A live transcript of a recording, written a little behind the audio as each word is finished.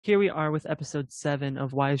Here we are with episode 7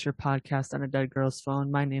 of Why Is Your Podcast on a Dead Girl's Phone?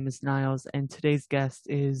 My name is Niles, and today's guest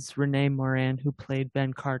is Rene Moran, who played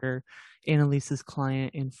Ben Carter, Annalise's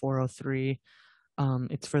client in 403.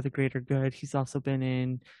 It's for the greater good. He's also been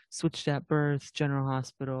in Switched at Birth, General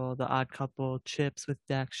Hospital, The Odd Couple, Chips with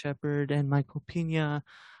Dax Shepard and Michael Pena,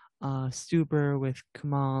 Stuber with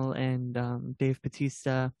Kamal and Dave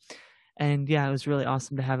Bautista. And yeah, it was really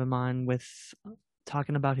awesome to have him on with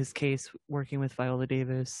talking about his case, working with Viola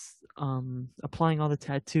Davis, applying all the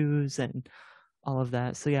tattoos and all of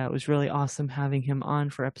that. So yeah, it was really awesome having him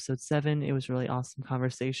on for episode 7. It was really awesome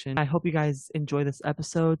conversation. I hope you guys enjoy this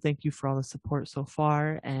episode. Thank you for all the support so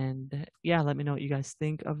far. And yeah, let me know what you guys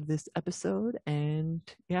think of this episode. And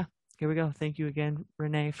yeah, here we go. Thank you again,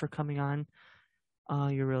 Rene, for coming on.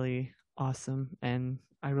 You're really awesome, and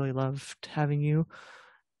I really loved having you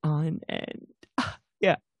on. And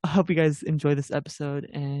yeah, I hope you guys enjoy this episode.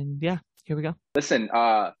 And yeah, here we go. Listen,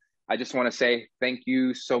 I just want to say thank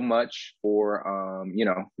you so much for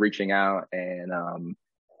reaching out and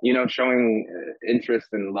showing interest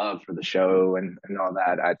and love for the show and all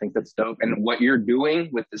that. I think that's dope. And what you're doing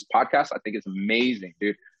with this podcast, I think is amazing,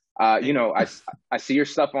 dude. I see your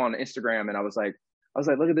stuff on Instagram, and I was like,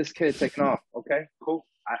 look at this kid taking off. Okay, cool.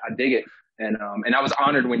 I dig it. And I was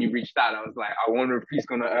honored when you reached out. I was like, I wonder if he's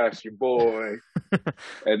gonna ask your boy.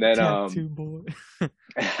 And then Tattoo boy.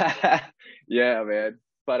 yeah, man.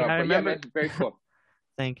 But remember, yeah, man, very cool.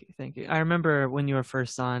 Thank you. I remember when you were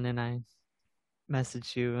first on, and I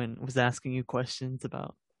messaged you and was asking you questions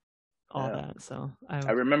about all that. So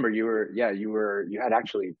I remember you had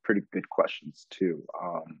actually pretty good questions too.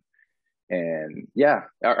 And yeah,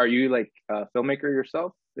 are you like a filmmaker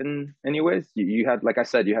yourself in any ways? You had, like I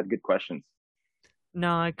said, you had good questions.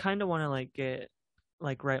 No, I kind of want to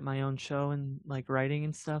write my own show and like writing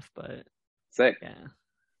and stuff, but sick. Yeah.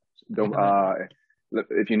 Don't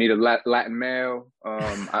if you need a Latin male,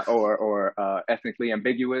 or ethnically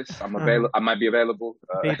ambiguous, I'm available. I might be available.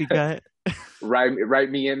 Baby gut. write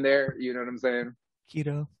me in there. You know what I'm saying?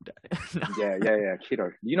 Keto. No. Yeah.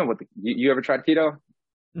 Keto. You know what? You ever tried keto?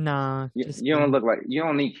 Nah. You don't look like, you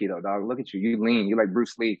don't need keto, dog. Look at you. You lean. You like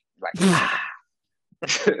Bruce Lee. Like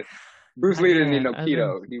Bruce Lee didn't need no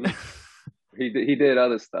keto. He did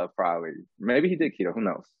other stuff probably. Maybe he did keto. Who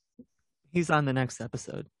knows? He's on the next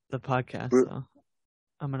episode, the podcast. So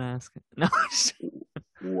I'm gonna ask him. No.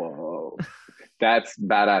 Whoa, that's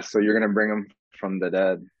badass. So you're gonna bring him from the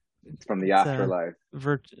dead, from the afterlife.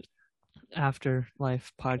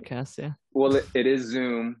 Afterlife podcast, yeah. Well, it is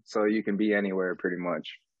Zoom, so you can be anywhere pretty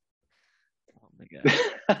much. Oh my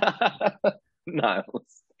god. Nice.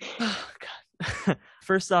 Oh god.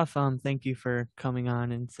 First off, thank you for coming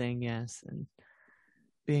on and saying yes and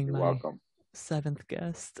being You're welcome. 7th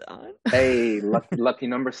guest on. Hey, lucky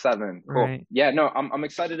number 7. Cool. Right. Yeah, no, I'm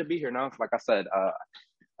excited to be here now. Like I said,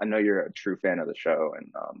 I know you're a true fan of the show,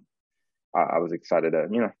 and I was excited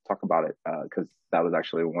to talk about it because that was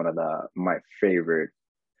actually one of my favorite.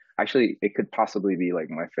 Actually, it could possibly be like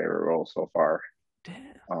my favorite role so far.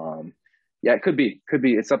 Damn. Yeah, it could be.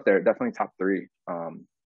 It's up there. Definitely top 3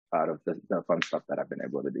 out of the fun stuff that I've been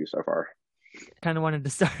able to do so far. Kind of wanted to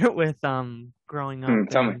start with growing up.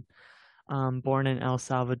 Tell me. Born in El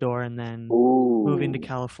Salvador and then moving to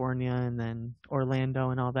California and then Orlando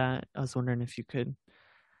and all that. I was wondering if you could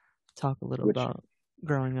talk a little about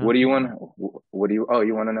growing up. What do you want?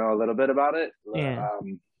 You want to know a little bit about it? Yeah.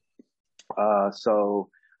 So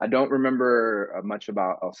I don't remember much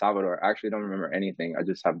about El Salvador. I actually don't remember anything. I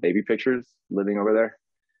just have baby pictures living over there.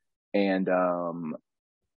 And,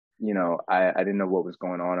 I didn't know what was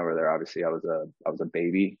going on over there. Obviously I was a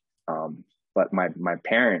baby. But my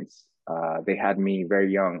parents, they had me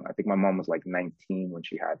very young. I think my mom was like 19 when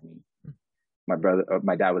she had me.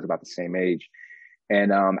 My dad was about the same age.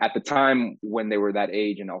 And at the time when they were that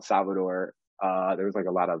age in El Salvador, there was like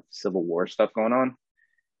a lot of civil war stuff going on.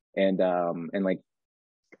 And like,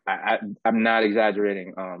 I'm not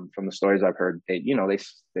exaggerating. From the stories I've heard, they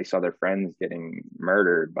saw their friends getting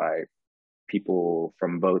murdered by people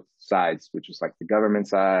from both sides, which was like the government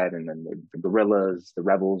side and then the guerrillas, the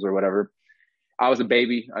rebels or whatever. I was a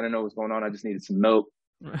baby. I didn't know what was going on. I just needed some milk.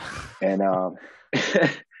 And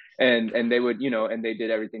and they would, and they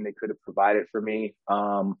did everything they could have provided for me.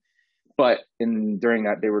 But during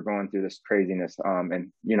that, they were going through this craziness,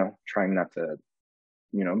 and trying not to,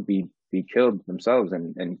 be killed themselves,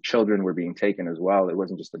 and children were being taken as well. It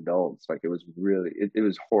wasn't just adults. Like it was really, it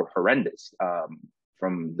was horrendous,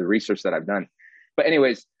 from the research that I've done. But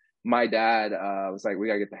anyways, my dad was like, we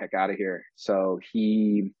gotta get the heck out of here. So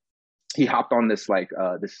he hopped on this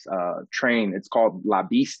train. It's called La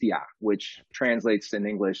Bestia, which translates in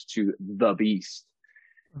English to the beast.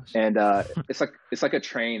 Oh, shit. And it's like a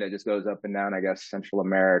train that just goes up and down, I guess, Central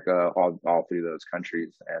America, all through those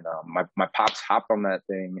countries. And my pops hopped on that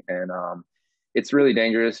thing, and it's really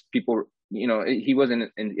dangerous. People, he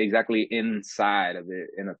wasn't exactly inside of it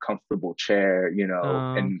in a comfortable chair,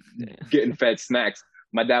 Oh, and yeah. getting fed snacks.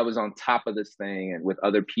 My dad was on top of this thing and with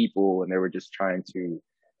other people, and they were just trying to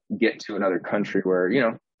get to another country where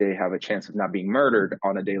they have a chance of not being murdered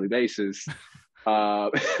on a daily basis. Uh,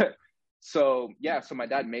 so yeah, so my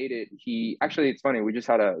dad made it. He actually, it's funny. We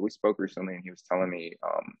spoke recently, and he was telling me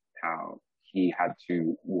how he had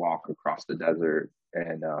to walk across the desert,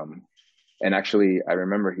 and actually, I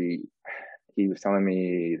remember he was telling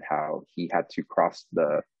me how he had to cross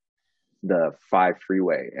the five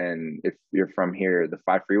freeway, and if you're from here, the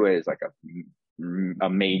five freeway is like a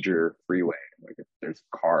major freeway. Like there's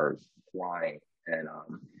cars flying, and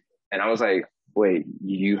I was like, wait,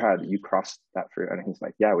 you crossed that freeway? And he's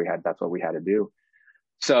like, yeah, that's what we had to do.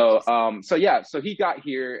 So yeah, so he got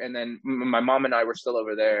here, and then my mom and I were still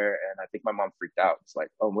over there, and I think my mom freaked out. It's like,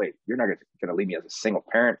 oh wait, you're not gonna leave me as a single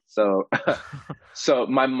parent. So so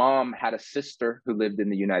my mom had a sister who lived in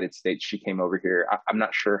the United States. She came over here. I'm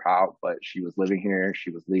not sure how, but she was living here.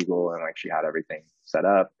 She was legal, and like she had everything set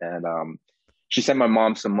up. And she sent my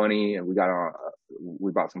mom some money, and we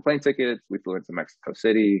bought some plane tickets. We flew into Mexico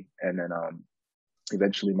City, and then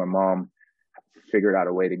eventually my mom figured out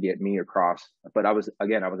a way to get me across. But I was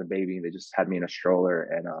a baby. They just had me in a stroller,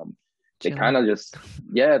 and they kind Chilling. of just,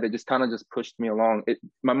 yeah, they just kind of just pushed me along.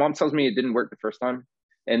 My mom tells me it didn't work the first time.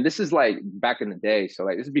 And this is like back in the day. So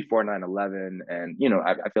like this is before 9/11. And,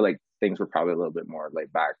 I feel like things were probably a little bit more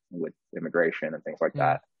laid back with immigration and things like Yeah.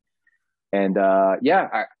 that. And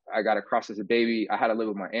yeah, I got across as a baby. I had to live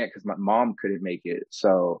with my aunt because my mom couldn't make it.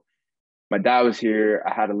 So my dad was here.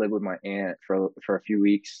 I had to live with my aunt for a few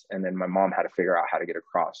weeks, and then my mom had to figure out how to get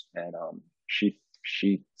across. And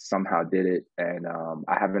she somehow did it. And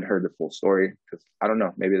I haven't heard the full story because I don't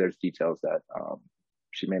know. Maybe there's details that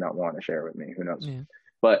she may not want to share with me. Who knows? Yeah.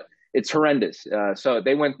 But it's horrendous. So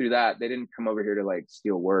they went through that. They didn't come over here to like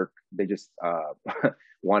steal work. They just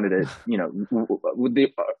wanted to, with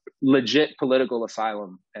the legit political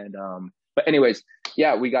asylum. And but anyways,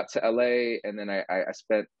 yeah, we got to LA, and then I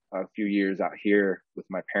spent a few years out here with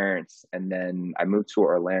my parents, and then I moved to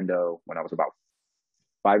Orlando when I was about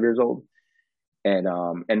 5 years old.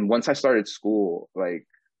 And once I started school, like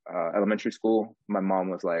elementary school, my mom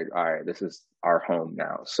was like, "All right, this is our home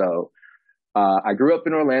now." So I grew up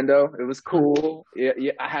in Orlando. It was cool.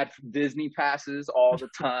 Yeah, I had Disney passes all the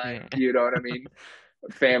time. Yeah. You know what I mean?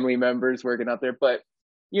 Family members working out there, but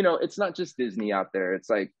it's not just Disney out there. It's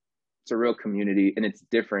like it's a real community, and it's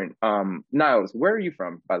different. Niles, where are you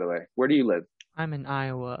from, by the way? Where do you live? I'm in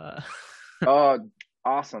Iowa. Oh,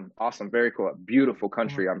 awesome, awesome, very cool, beautiful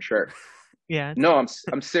country, Well, I'm sure. yeah, No,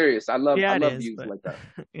 I'm serious. I yeah, it love is, views but like that.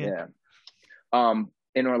 yeah. Yeah.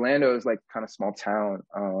 In Orlando, it was like kind of small town,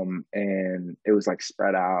 and it was like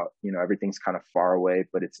spread out. Everything's kind of far away,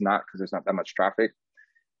 but it's not because there's not that much traffic.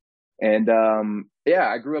 And yeah,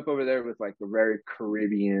 I grew up over there with like a very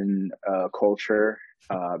Caribbean culture,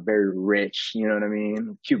 very rich. You know what I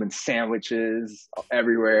mean? Cuban sandwiches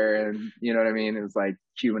everywhere, and you know what I mean. It was like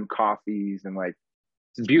Cuban coffees, and like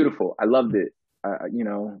it's beautiful. I loved it.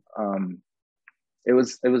 It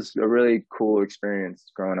was a really cool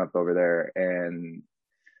experience growing up over there. And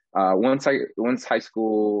once high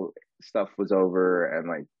school stuff was over, and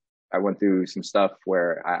like I went through some stuff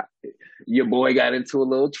where your boy got into a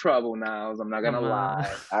little trouble. Now I'm not gonna Come on.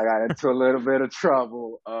 lie, I got into a little bit of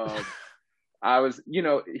trouble. I was,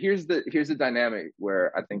 here's the dynamic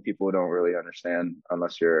where I think people don't really understand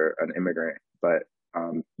unless you're an immigrant. But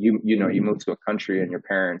you move to a country, and your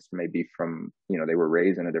parents may be from, they were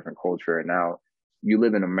raised in a different culture, and now you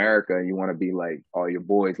live in America, and you want to be like all your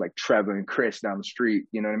boys, like Trevor and Chris down the street.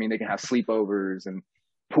 You know what I mean? They can have sleepovers and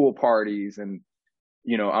pool parties, and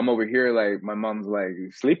I'm over here like my mom's like,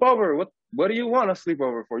 sleepover? What do you want to sleep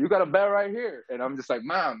over for? You got a bed right here. And I'm just like,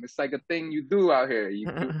 Mom, it's like a thing you do out here. You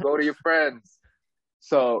go to your friends.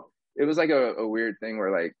 So it was like a weird thing where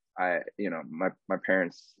like my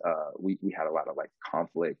parents we had a lot of like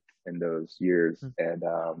conflict in those years. And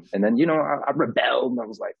then I rebelled, and I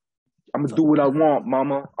was like, I'm gonna do what I want,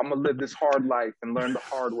 mama. I'm gonna live this hard life and learn the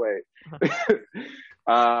hard way.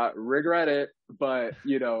 Regret it, but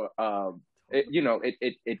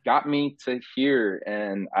it got me to here,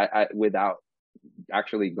 and I without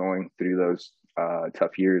actually going through those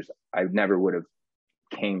tough years, I never would have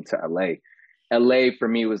came to LA. LA for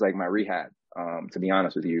me was like my rehab. To be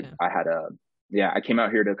honest with you, Yeah. I came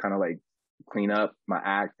out here to kind of like clean up my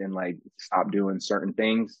act and like stop doing certain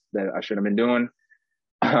things that I should have been doing.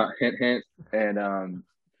 Hint, hint. And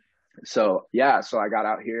So yeah, so I got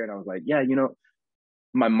out here and I was like, yeah,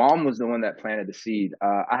 my mom was the one that planted the seed.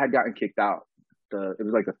 I had gotten kicked out. It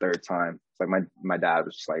was like the third time. It's like my dad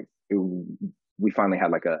was just like, we finally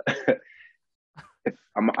had like a. If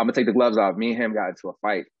I'm gonna take the gloves off. Me and him got into a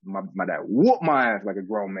fight. My dad whooped my ass like a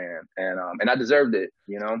grown man, and I deserved it.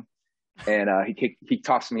 And he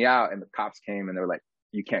tossed me out, and the cops came and they were like,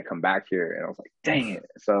 "You can't come back here." And I was like, "Dang it!"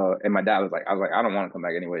 So, and my dad was like, I don't want to come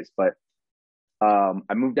back anyways. But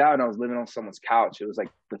I moved out and I was living on someone's couch. It was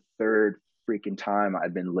like the third freaking time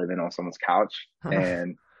I'd been living on someone's couch,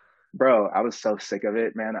 and bro, I was so sick of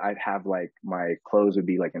it, man. I'd have like my clothes would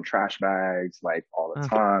be like in trash bags like all the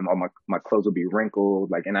time. All my clothes would be wrinkled,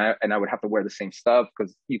 like, and I would have to wear the same stuff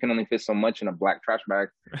because you can only fit so much in a black trash bag.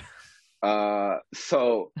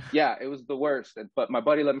 So yeah, it was the worst. But my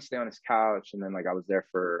buddy let me stay on his couch, and then like I was there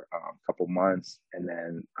for a couple months, and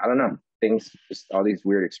then I don't know, things just all these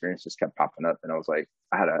weird experiences kept popping up, and I was like,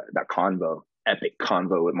 I had that epic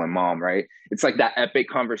convo with my mom, right? It's like that epic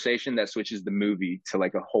conversation that switches the movie to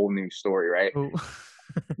like a whole new story, right? Oh.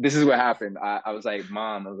 This is what happened. I was like,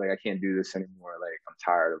 Mom, I was like, I can't do this anymore. Like, I'm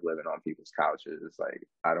tired of living on people's couches. It's like,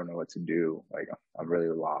 I don't know what to do. Like, I'm really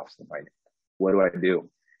lost. I'm like, what do I do?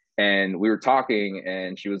 And we were talking,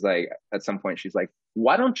 and she was like, at some point, she's like,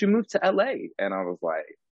 why don't you move to LA? And I was like,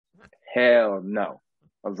 hell no.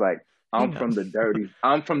 I was like, I'm from the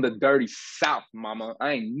dirty South, mama.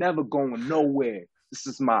 I ain't never going nowhere. This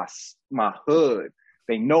is my hood.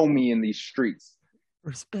 They know me in these streets.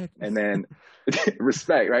 Respect. And then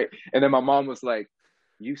respect, right? And then my mom was like,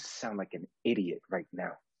 you sound like an idiot right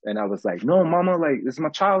now. And I was like, no, mama, like, this is my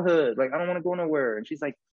childhood. Like, I don't want to go nowhere. And she's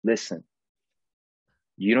like, listen,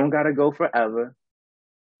 you don't got to go forever.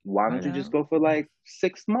 Why don't you just go for like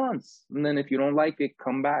 6 months? And then if you don't like it,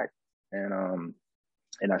 come back.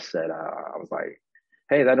 And I said, I was like,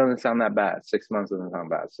 hey, that doesn't sound that bad. 6 months doesn't sound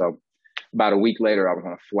bad. So about a week later, I was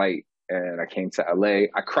on a flight and I came to LA.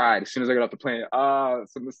 I cried as soon as I got off the plane.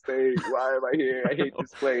 It's a mistake. Why am I here? I hate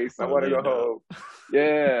this place. I want to go home.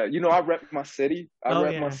 Yeah. I rep my city.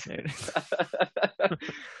 My city.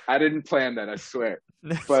 I didn't plan that, I swear.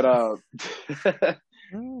 But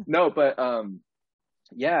no, but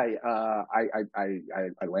yeah,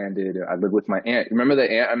 I landed. I lived with my aunt. Remember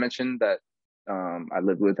the aunt I mentioned that I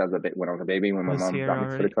lived with when I was a baby when my mom got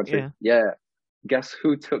me to the country? Yeah. Guess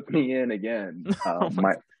who took me in again?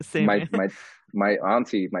 My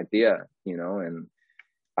auntie, my tia, and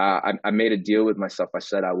I made a deal with myself. I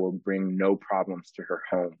said I will bring no problems to her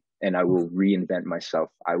home, and I will reinvent myself.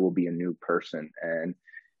 I will be a new person, and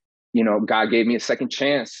God gave me a second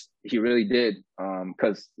chance. He really did.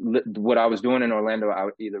 Because what I was doing in Orlando, I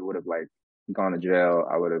either would have like gone to jail,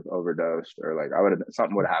 I would have overdosed, or like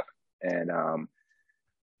something would have happened. And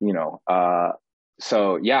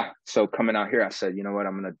so yeah. So coming out here, I said, you know what?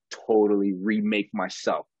 I'm gonna totally remake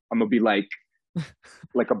myself. I'm gonna be like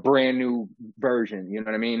a brand new version. You know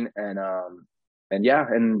what I mean? And yeah,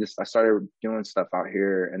 and just I started doing stuff out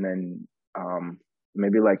here, and then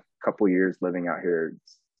maybe like a couple years living out here,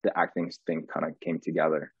 the acting thing kind of came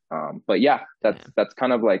together. But yeah, that's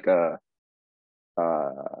kind of like kind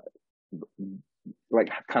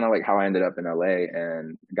of like how I ended up in LA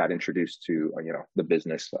and got introduced to the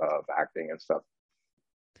business of acting and stuff.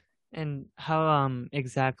 And how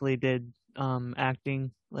exactly did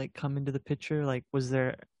acting like come into the picture? Like, was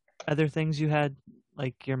there other things you had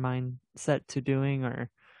like your mind set to doing, or?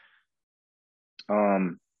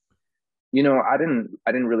 I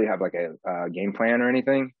didn't really have like a game plan or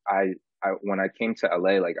anything. When I came to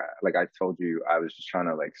LA, like I told you, I was just trying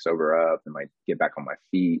to like sober up and like get back on my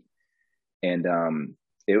feet. And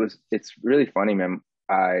it's really funny, man.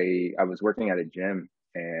 I was working at a gym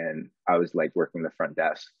and I was like working the front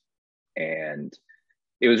desk, and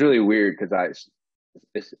it was really weird because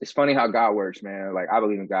it's funny how God works, man. Like I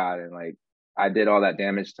believe in God, and like I did all that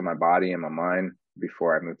damage to my body and my mind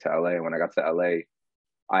before I moved to LA. When I got to LA,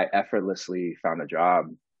 I effortlessly found a job.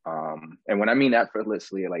 And when I mean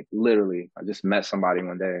effortlessly, like literally, I just met somebody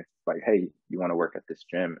one day, like, hey, you want to work at this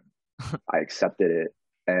gym? I accepted it.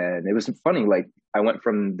 And it was funny, like I went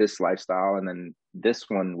from this lifestyle and then this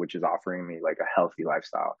one, which is offering me like a healthy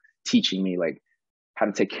lifestyle, teaching me like how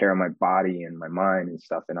to take care of my body and my mind and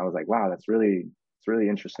stuff. And I was like, wow, it's really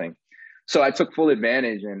interesting. So I took full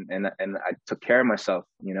advantage and I took care of myself.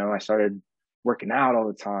 I started working out all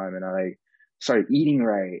the time, and I like started eating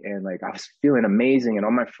right, and like I was feeling amazing, and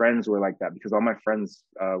all my friends were like that because all my friends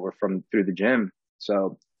were from through the gym.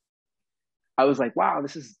 So I was like, wow,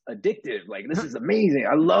 this is addictive. Like, this is amazing.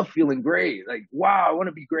 I love feeling great. Like, wow, I want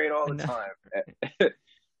to be great all the time.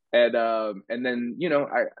 And then,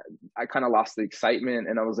 I kind of lost the excitement,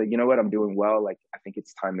 and I was like, you know what, I'm doing well. Like, I think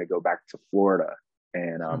it's time to go back to Florida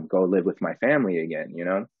and go live with my family again.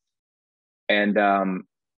 And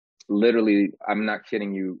literally, I'm not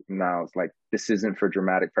kidding you now. It's like, this isn't for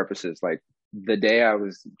dramatic purposes. Like, the day I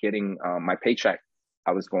was getting my paycheck,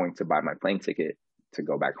 I was going to buy my plane ticket to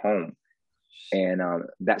go back home. And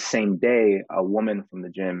that same day, a woman from the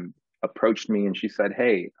gym approached me and she said,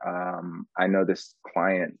 "Hey, I know this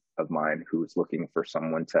client of mine who's looking for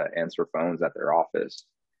someone to answer phones at their office."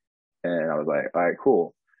 And I was like, "All right,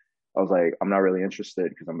 cool." I was like, "I'm not really interested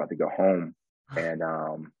because I'm about to go home." And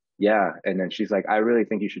yeah. And then she's like, "I really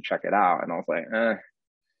think you should check it out." And I was like, eh.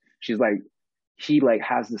 She's like, "He like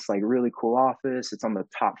has this like really cool office. It's on the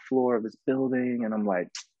top floor of this building." And I'm like,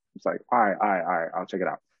 it's like, all right, I'll check it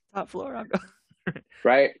out. Top floor. I'll go.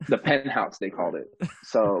 Right? The penthouse, they called it.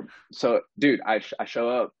 So dude, I show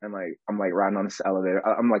up and like I'm like riding on this elevator.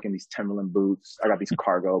 I'm like in these Timberland boots. I got these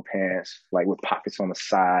cargo pants, like with pockets on the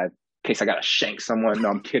side, in case I gotta shank someone. No,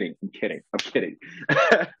 I'm kidding. I'm kidding.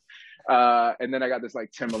 And then I got this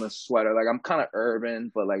like Timberland sweater. Like, I'm kind of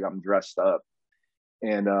urban, but like I'm dressed up.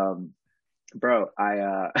 And bro,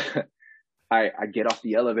 I get off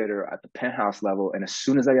the elevator at the penthouse level, and as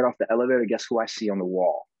soon as I get off the elevator, guess who I see on the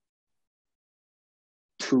wall?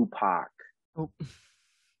 Tupac. Oh.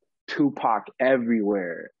 Tupac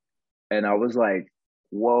everywhere. And I was like,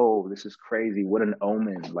 whoa, this is crazy. What an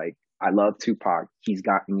omen. Like, I love Tupac. He's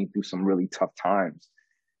gotten me through some really tough times.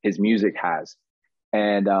 His music has.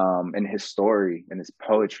 And his story and his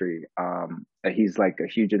poetry. He's like a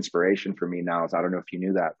huge inspiration for me now. So I don't know if you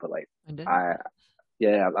knew that, but like I did. I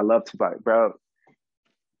yeah, I love Tupac, bro.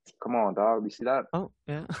 Come on, dog. You see that? Oh,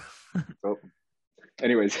 yeah. So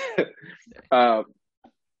anyways, uh,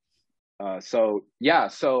 so yeah,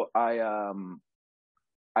 so I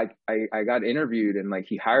got interviewed, and like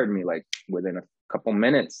he hired me like within a couple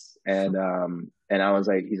minutes. And I was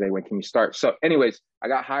like, he's like, when can you start? So anyways, I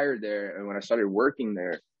got hired there, and when I started working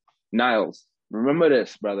there, Niles, remember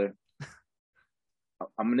this, brother.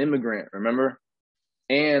 I'm an immigrant, remember?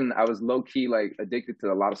 And I was low key like addicted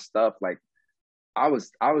to a lot of stuff. Like, I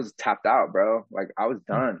was tapped out, bro. Like, I was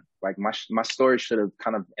done. Like, my story should have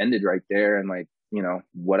kind of ended right there, and like,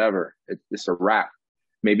 whatever. It's a wrap.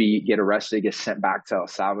 Maybe get arrested, get sent back to El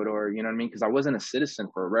Salvador. You know what I mean? Because I wasn't a citizen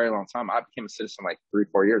for a very long time. I became a citizen like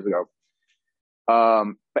 3-4 years ago.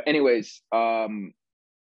 But anyways, yeah,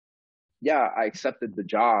 I accepted the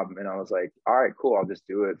job, and I was like, all right, cool. I'll just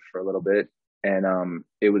do it for a little bit. And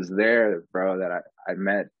it was there, bro, that I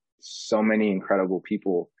met so many incredible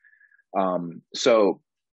people. So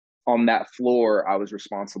on that floor, I was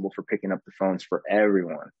responsible for picking up the phones for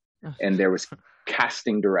everyone. And there was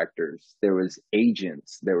casting directors, there was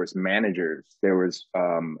agents, there was managers, there was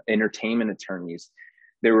entertainment attorneys.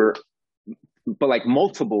 There were, but like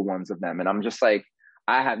multiple ones of them. And I'm just like,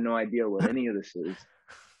 I have no idea what any of this is.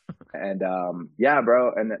 And yeah,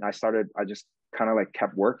 bro. And then I just kind of like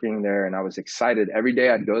kept working there, and I was excited. Every day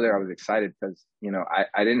I'd go there, I was excited because,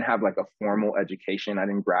 I didn't have like a formal education. I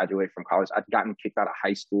didn't graduate from college. I'd gotten kicked out of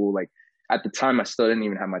high school. Like, at the time, I still didn't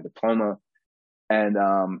even have my diploma. And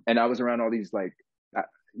I was around all these like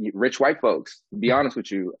rich white folks, to be honest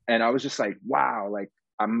with you. And I was just like, wow, like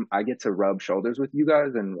I get to rub shoulders with you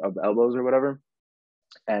guys and of elbows or whatever.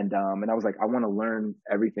 And I was like, I want to learn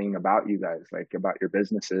everything about you guys, like about your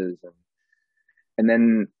businesses. And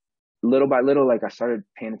then little by little, like I started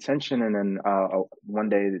paying attention. And then one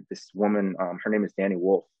day, this woman, her name is Danny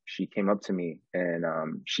Wolf. She came up to me, and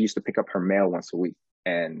she used to pick up her mail once a week.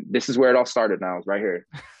 And this is where it all started. Now, it's right here,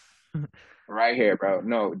 right here, bro.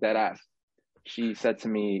 No, dead ass. She said to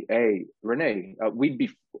me, "Hey, Rene,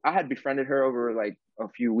 I had befriended her over like a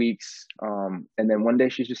few weeks, and then one day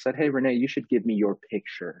she just said, 'Hey, Rene, you should give me your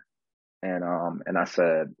picture.'" And I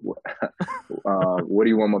said, "What do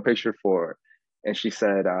you want my picture for?" And she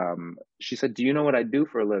said, "Do you know what I do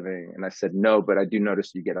for a living?" And I said, "No, but I do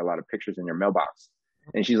notice you get a lot of pictures in your mailbox."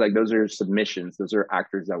 And she's like, "Those are submissions. Those are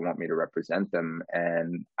actors that want me to represent them."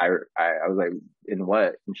 And I was like, "In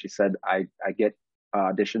what?" And she said, I get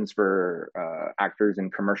auditions for actors in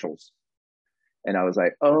commercials." And I was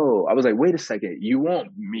like, "Oh," I was like, "Wait a second, you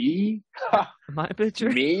want me?" My picture?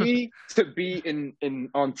 Me to be in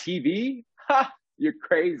on TV? Ha! You're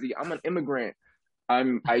crazy. I'm an immigrant.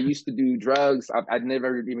 I used to do drugs. I'd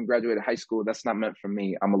never even graduated high school. That's not meant for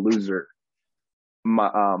me. I'm a loser.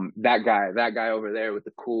 That guy over there with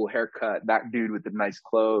the cool haircut, that dude with the nice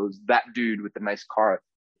clothes, that dude with the nice car,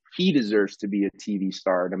 he deserves to be a TV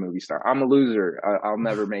star and a movie star. I'm a loser. I'll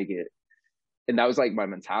never make it. and that was like my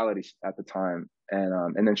mentality at the time.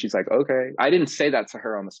 And then she's like, okay. I didn't say that to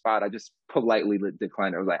her on the spot. I just politely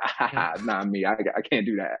declined. I was like, Yeah. not me. I can't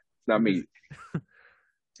do that. It's not me.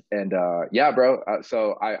 And yeah, bro.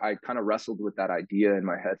 So I kind of wrestled with that idea in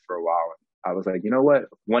my head for a while. I was like, you know what?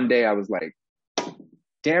 One day I was like,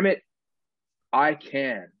 damn it, I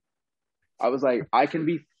can. I was like, I can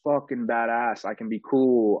be fucking badass. I can be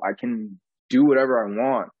cool. I can do whatever I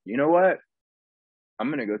want. You know what? I'm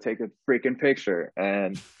gonna go take a freaking picture.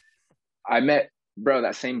 And I met, bro,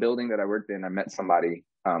 that same building that I worked in. I met somebody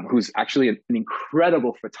who's actually an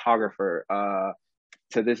incredible photographer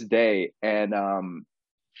to this day, and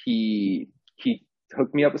he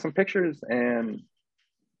hooked me up with some pictures, and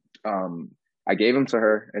I gave them to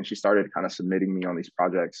her, and she started kind of submitting me on these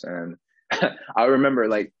projects. And I remember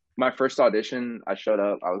like my first audition, I showed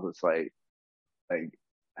up, I was just like,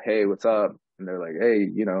 hey, what's up? And they're like, hey,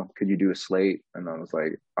 could you do a slate? And I was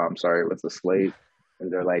like, I'm sorry, what's a slate?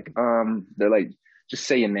 And they're like, just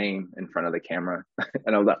say your name in front of the camera.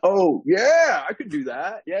 And I was like, oh yeah, I could do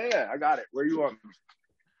that. Yeah, I got it. Where you want me?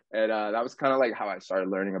 And that was kind of like how I started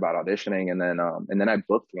learning about auditioning. And then I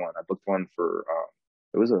booked one. I booked one for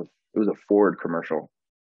it was a Ford commercial.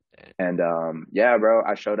 And yeah, bro,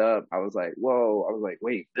 I showed up. I was like, whoa. I was like,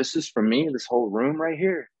 wait, this is for me? This whole room right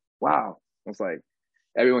here? Wow. I was like,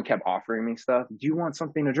 everyone kept offering me stuff. Do you want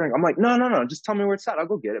something to drink? I'm like, no, no, no. Just tell me where it's at. I'll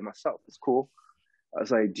go get it myself. It's cool. I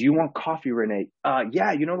was like, do you want coffee, Renee?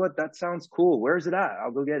 Yeah, you know what? That sounds cool. Where is it at?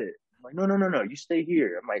 I'll go get it. I'm like, no, no, no, no. You stay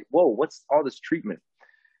here. I'm like, whoa, what's all this treatment?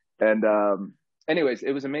 And anyways,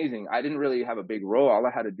 it was amazing. I didn't really have a big role. All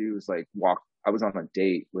I had to do was like walk. I was on a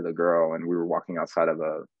date with a girl, and we were walking outside of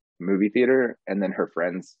a movie theater, and then her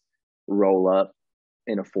friends roll up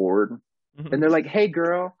in a Ford, and they're like, hey,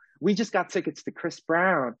 girl, we just got tickets to Chris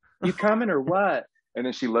Brown. You coming or what? And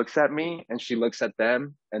then she looks at me, and she looks at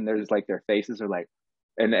them, and there's like their faces are like,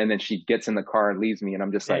 and then she gets in the car and leaves me, and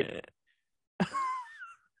I'm just like, Yeah.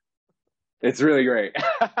 it's really great.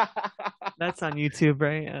 That's on YouTube,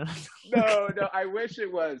 right? Yeah. No, no, I wish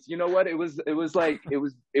it was. You know what? It was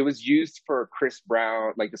used for Chris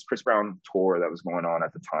Brown, like this Chris Brown tour that was going on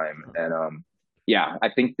at the time. And yeah, I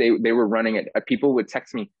think they were running it. People would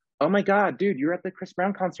text me, "Oh my God, dude, you're at the Chris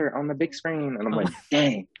Brown concert on the big screen." And I'm like,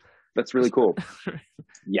 "Dang, that's really cool."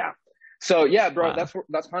 Yeah. So yeah, bro, Wow.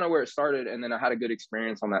 that's kind of where it started. And then I had a good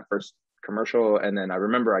experience on that first commercial. And then I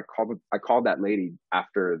remember I called that lady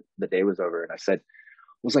after the day was over, and I said,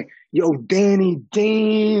 was like, yo, Danny,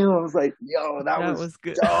 damn. I was like, yo, that That was was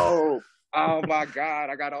good. dope. Oh my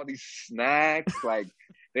God. I got all these snacks. Like,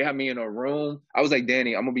 they had me in a room. I was like,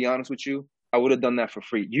 Danny, I'm gonna be honest with you. I would have done that for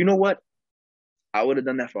free. You know what? I would have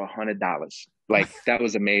done that for $100. Like, that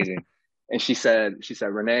was amazing. And she said,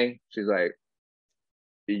 Renee, she's like,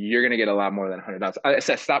 you're gonna get a lot more than $100. I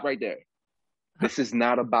said, stop right there. This is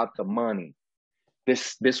not about the money.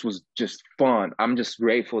 This was just fun. I'm just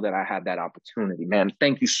grateful that I had that opportunity, man.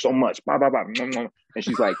 Thank you so much. Blah blah blah. And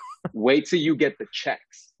she's like, wait till you get the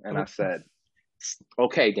checks. And I said,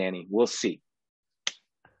 okay, Danny, we'll see. A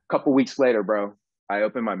couple weeks later, bro, I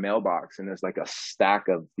open my mailbox, and there's like a stack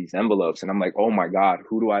of these envelopes, and I'm like, oh my God,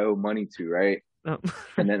 who do I owe money to, right? Oh.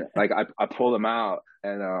 And then like I pull them out,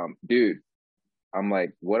 and dude, I'm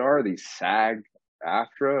like, what are these, SAG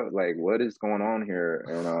AFTRA? Like, what is going on here?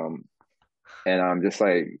 And I'm just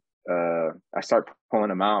like, I start pulling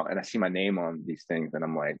them out, and I see my name on these things, and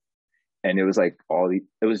I'm like, and it was like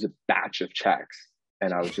it was a batch of checks,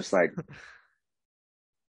 and I was just like,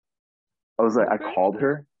 I Okay. called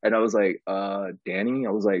her, and I was like, Danny,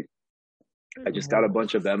 I was like, I just got a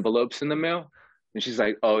bunch of envelopes in the mail, and she's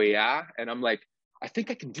like, oh yeah, and I'm like, I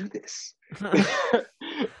think I can do this.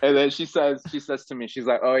 And then she says to me, she's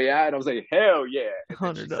like, oh yeah, and I was like, hell yeah.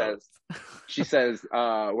 And then she $100. says,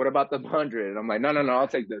 what about the 100? And I'm like, no, no, no, I'll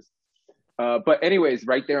take this. But anyways,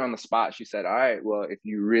 right there on the spot, she said, all right, well, if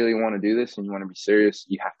you really want to do this and you want to be serious,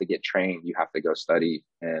 you have to get trained. You have to go study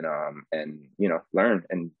and learn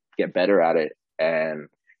and get better at it. And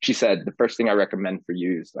she said, the first thing I recommend for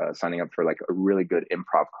you is signing up for like a really good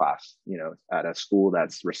improv class, at a school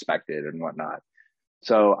that's respected and whatnot.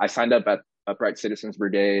 So I signed up at Upright Citizens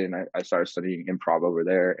Brigade, and I started studying improv over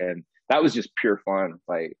there. And that was just pure fun.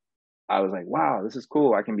 Like, I was like, wow, this is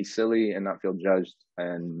cool. I can be silly and not feel judged.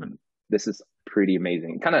 And this is pretty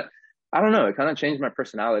amazing. Kind of, I don't know, it kind of changed my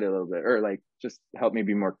personality a little bit, or like just helped me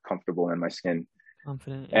be more comfortable in my skin.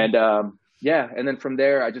 Confident. Yeah. And yeah, and then from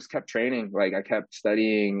there I just kept training. Like, I kept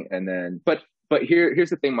studying, and then here's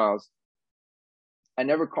the thing, Miles. I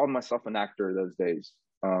never called myself an actor those days.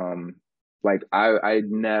 Like, I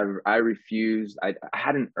refused. I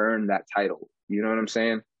hadn't earned that title. You know what I'm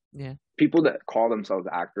saying? Yeah. People that call themselves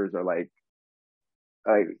actors are like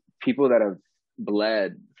like people that have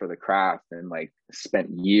bled for the craft and like spent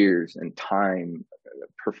years and time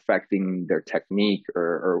perfecting their technique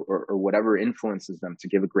or whatever influences them to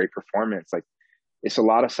give a great performance. Like it's a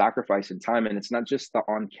lot of sacrifice and time, and it's not just the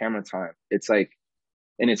on camera time. It's like,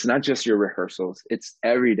 and it's not just your rehearsals. It's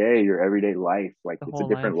every day, your everyday life. Like The it's a whole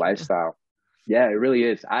different life. Yeah. lifestyle. Yeah, it really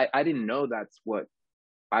is. I didn't know that's what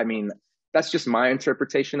I mean. That's just my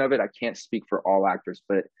interpretation of it. I can't speak for all actors,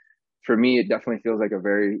 but for me, it definitely feels like a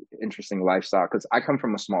very interesting lifestyle because I come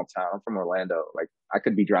from a small town. I'm from Orlando. Like I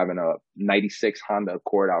could be driving a '96 Honda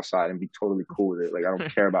Accord outside and be totally cool with it. Like I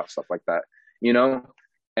don't care about stuff like that, you know.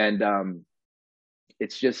 And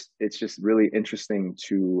it's just really interesting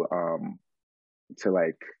to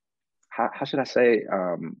like how should I say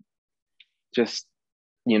just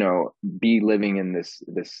be living in this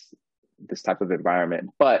type of environment.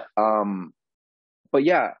 But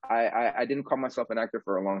yeah, I didn't call myself an actor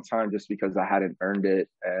for a long time just because I hadn't earned it,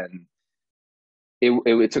 and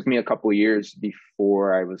it took me a couple of years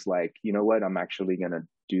before I was like, you know what, I'm actually gonna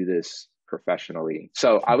do this professionally.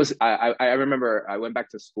 So I remember I went back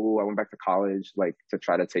to school, I went back to college, like to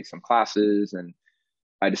try to take some classes, and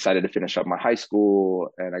I decided to finish up my high school,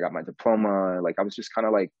 and I got my diploma. Like I was just kind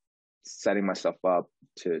of like setting myself up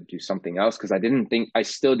to do something else because I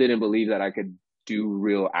still didn't believe that I could do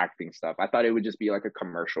real acting stuff. I thought it would just be like a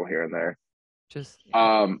commercial here and there. Just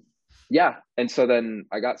yeah. Yeah, and so then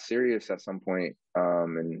I got serious at some point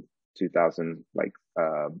in 2000, like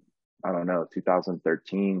I don't know,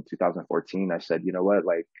 2013, 2014. I said, you know what,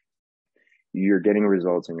 like you're getting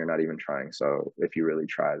results and you're not even trying. So if you really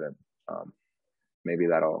try, then maybe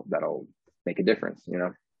that'll make a difference, you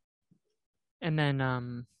know. And then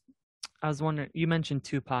I was wondering, you mentioned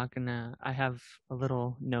Tupac, and I have a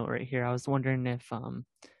little note right here. I was wondering if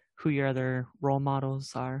who your other role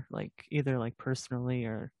models are, like either like personally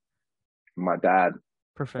or My dad and my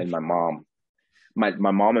professionally. mom,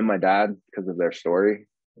 my mom and my dad, because of their story,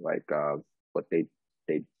 like what they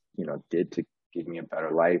did to give me a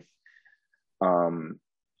better life. Um,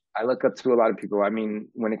 I look up to a lot of people. I mean,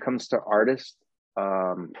 when it comes to artists,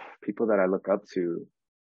 people that I look up to,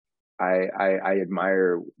 I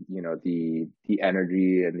admire, the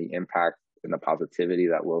energy and the impact and the positivity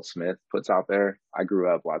that Will Smith puts out there. I grew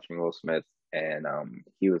up watching Will Smith, and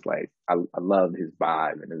he was like, I loved his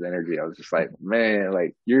vibe and his energy. I was just like, man,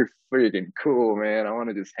 like you're freaking cool, man. I want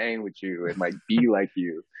to just hang with you and like be like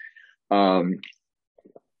you. Um,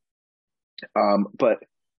 but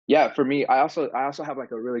yeah, for me, I also have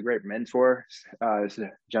like a really great mentor. This is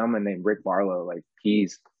a gentleman named Rick Barlow. Like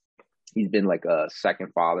he's been like a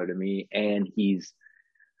second father to me, and he's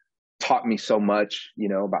taught me so much,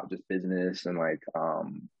 about just business and like,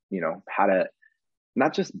 how to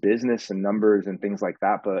not just business and numbers and things like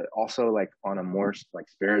that, but also like on a more like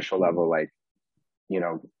spiritual level, like, you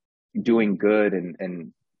know, doing good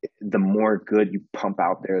and the more good you pump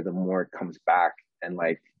out there, the more it comes back. And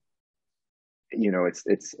like,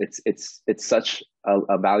 it's such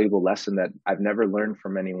a valuable lesson that I've never learned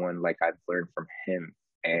from anyone like I've learned from him.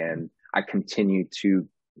 And I continue to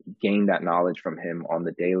gain that knowledge from him on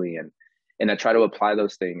the daily, and I try to apply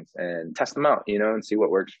those things and test them out, and see what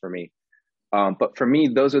works for me. But for me,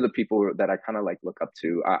 those are the people that I kind of like look up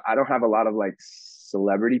to. I don't have a lot of like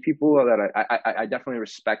celebrity people that I definitely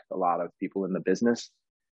respect a lot of people in the business.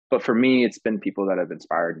 But for me, it's been people that have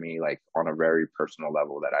inspired me like on a very personal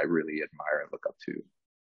level that I really admire and look up to.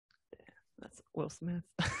 That's Will Smith.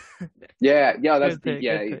 Yeah, yeah, that's Good the pick,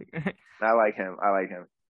 yeah. good pick. I like him. I like him.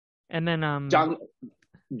 And then John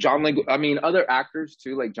I mean, other actors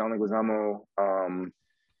too, like John Leguizamo.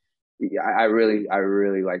 Yeah, I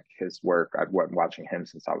really like his work. I've been watching him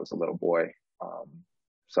since I was a little boy. Um,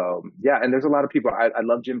 so yeah, and there's a lot of people. I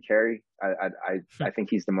love Jim Carrey. I think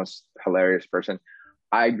he's the most hilarious person.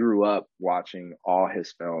 I grew up watching all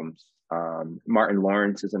his films. Martin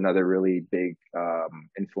Lawrence is another really big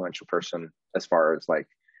influential person as far as like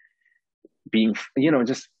being,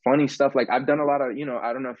 just funny stuff. Like I've done a lot of,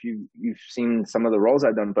 I don't know if you've seen some of the roles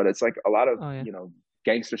I've done, but it's like a lot of, oh yeah.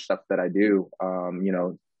 gangster stuff that I do.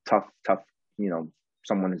 Tough,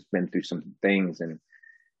 someone who's been through some things, and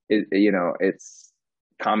it's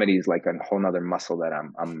comedy is like a whole nother muscle that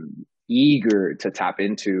I'm eager to tap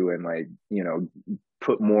into and like,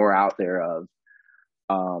 put more out there of.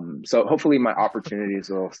 So hopefully my opportunities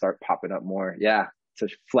will start popping up more. Yeah. To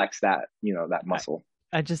flex that I, muscle.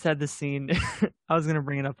 I just had the scene. I was gonna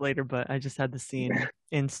bring it up later, but I just had the scene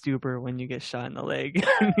in Stuber when you get shot in the leg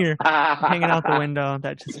and you're hanging out the window.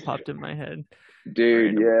 That just popped in my head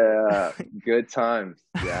Dude, randomly. yeah. Good times.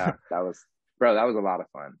 Yeah, that was a lot of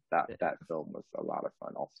fun. That film was a lot of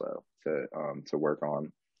fun also to work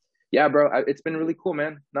on. Yeah, bro, it's been really cool,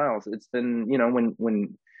 man. Niles, it's been,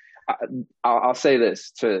 when I, I'll say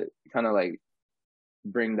this to kind of like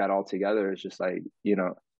bring that all together. It's just like,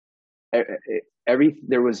 every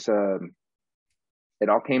there was it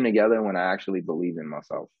all came together when I actually believed in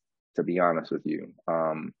myself, to be honest with you.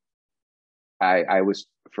 I was,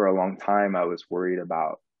 for a long time, I was worried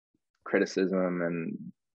about criticism and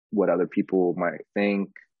what other people might think.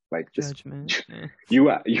 Like, just Judgment. Yeah.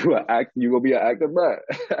 you will be an actor, but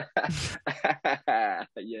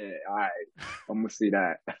yeah, all right, I'm gonna see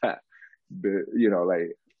that. But,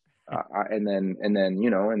 like,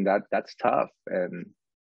 and that's tough.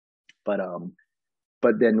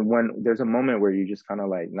 But then when there's a moment where you just kind of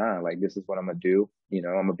like, nah, like, this is what I'm gonna do. I'm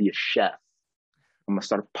gonna be a chef. I'm gonna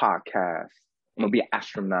start a podcast. I'm gonna be an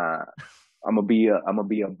astronaut. I'm gonna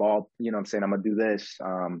be a ball. You know what I'm saying? I'm gonna do this.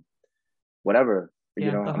 Whatever.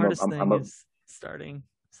 Yeah, the I'm a hardest thing I'm a is starting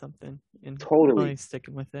something and really totally,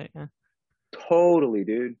 sticking with it. Yeah. totally,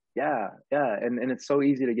 dude. Yeah, yeah. And it's so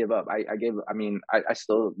easy to give up. I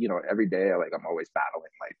still, every day, like, I'm always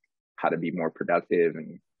battling, like, how to be more productive.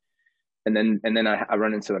 And then I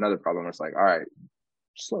run into another problem where it's like, all right,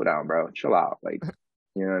 slow down, bro, chill out, like,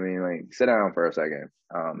 you know what I mean, like, sit down for a second.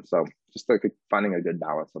 So just like finding a good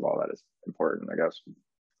balance of all that is important, I guess.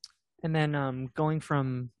 And then going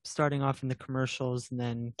from starting off in the commercials and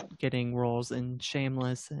then getting roles in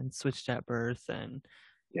Shameless and Switched at Birth and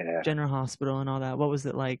Yeah. General Hospital and all that. What was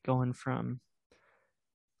it like going from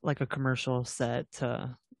like a commercial set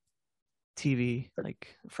to TV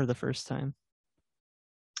like for the first time?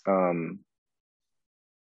 um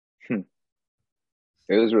hmm,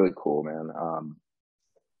 it was really cool, man.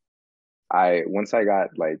 I Once I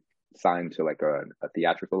got, like, signed to, like, a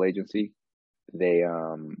theatrical agency, they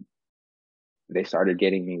they started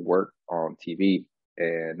getting me work on TV.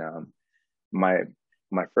 And my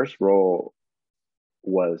my first role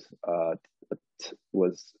was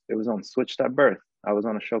it was on Switched at Birth. I was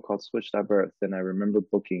on a show called Switched at Birth, and I remember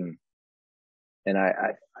booking. And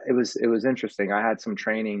it was interesting. I had some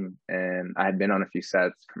training, and I had been on a few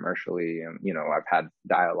sets commercially, and I've had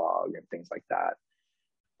dialogue and things like that.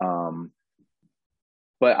 Um,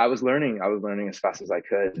 but I was learning as fast as I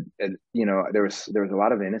could. And there was a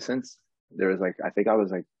lot of innocence. There was, like, I think I was,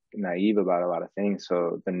 like, naive about a lot of things,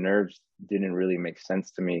 so the nerves didn't really make sense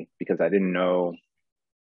to me because I didn't know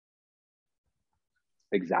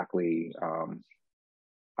exactly.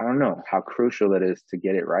 I don't know how crucial it is to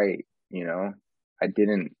get it right. I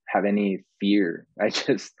didn't have any fear. I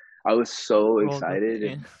was so Rolled with it. excited, Yeah.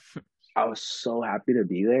 and I was so happy to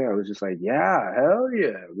be there. I was just like, yeah, hell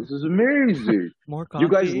yeah, this is amazing. More You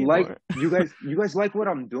guys coffee, like more. you guys like what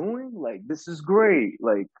I'm doing? Like, this is great.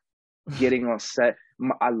 Like, getting on set.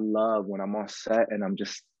 I love when I'm on set and I'm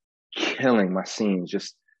just killing my scenes,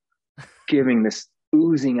 just giving this,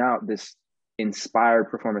 oozing out this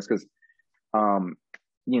inspired performance. Because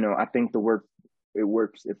I think the work, it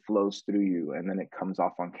works, it flows through you, and then it comes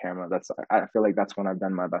off on camera. I feel like that's when I've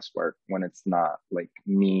done my best work, when it's not like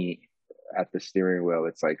me at the steering wheel,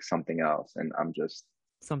 it's like something else, and I'm just,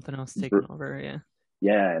 Something else taking over. Yeah.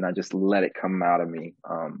 yeah, and I just let it come out of me.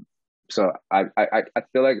 So I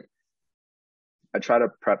feel like I try to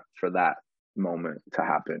prep for that moment to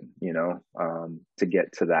happen, to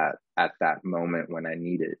get to that at that moment when I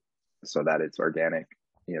need it, so that it's organic,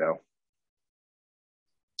 you know.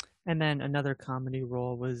 And then another comedy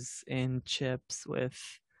role was in Chips with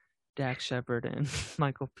Dax Shepard and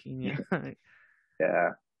Michael Pena. Yeah,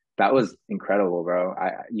 that was incredible, bro.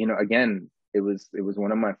 Again, it was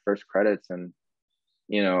one of my first credits, and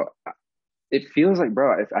you know, it feels like,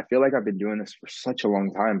 bro, I feel like I've been doing this for such a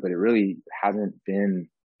long time, but it really hasn't been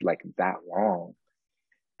like that long.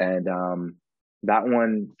 And that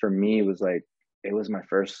one for me was like, it was my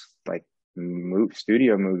first, like,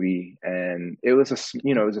 studio movie, and it was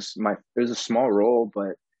it was a small role,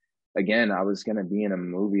 but again, I was gonna be in a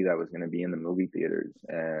movie that was gonna be in the movie theaters,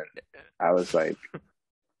 and I was like,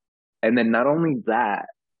 and then not only that,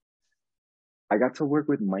 I got to work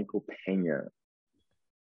with Michael Pena.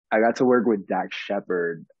 I got to work with Dax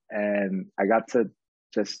Shepard, and I got to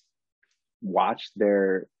just watch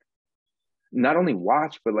their, not only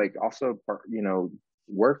watch, but like also,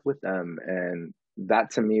 work with them. And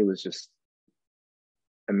that to me was just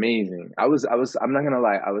amazing. I'm not gonna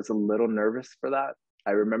lie, I was a little nervous for that.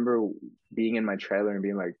 I remember being in my trailer and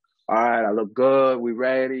being like, all right, I look good. We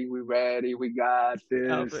got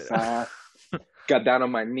Outfit. this. Got down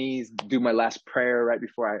on my knees, do my last prayer right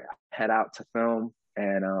before I head out to film.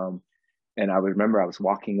 And I remember I was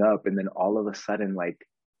walking up, and then all of a sudden, like,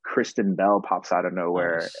 Kristen Bell pops out of Oh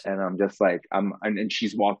nowhere, shit. and I'm just like, and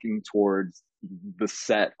she's walking towards the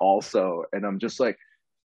set also, and I'm just like,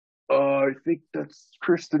 oh, I think that's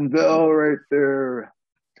Kristen Bell right there.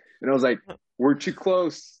 And I was like, we're too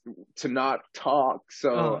close to not talk. Oh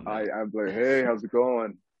So no, I'm like, hey, how's it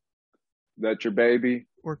going? That your baby?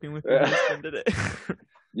 working with your husband today.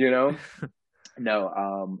 You know?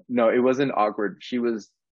 No, no, it wasn't awkward. She was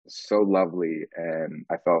so lovely and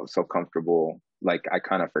I felt so comfortable. Like I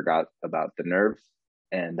kind of forgot about the nerves.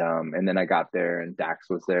 And then I got there and Dax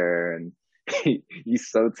was there and he's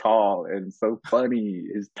so tall and so funny,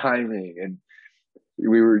 his timing. And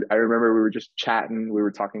I remember we were just chatting. We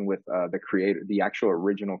were talking with the creator, the actual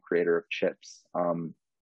original creator of Chips.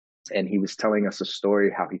 And he was telling us a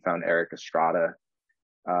story how he found Eric Estrada.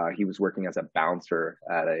 He was working as a bouncer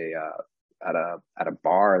at a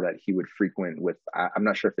bar that he would frequent with. I'm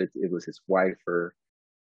not sure if it was his wife or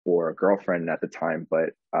a girlfriend at the time, but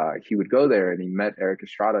he would go there and he met Eric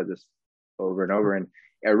Estrada just over and over. And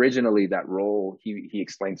originally, that role he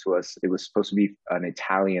explained to us it was supposed to be an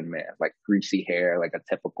Italian man, like greasy hair, like a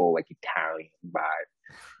typical like Italian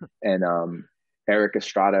vibe. And Eric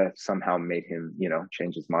Estrada somehow made him,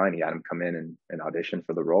 change his mind. He had him come in and audition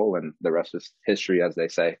for the role, and the rest is history, as they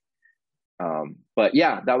say. But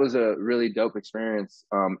yeah, that was a really dope experience.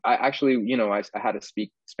 I actually, I had to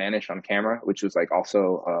speak Spanish on camera, which was like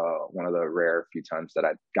also one of the rare few times that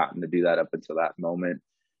I'd gotten to do that up until that moment.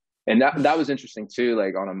 And that was interesting too,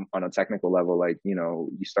 like on a technical level, like, you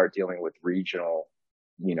start dealing with regional,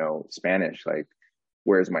 Spanish, like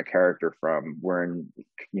where's my character from? We're in,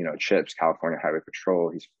 Chips, California Highway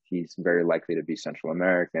Patrol. He's very likely to be Central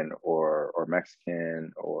American or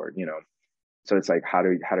Mexican or, so it's like how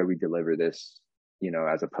do we deliver this,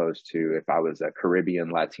 as opposed to if I was a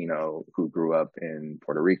Caribbean Latino who grew up in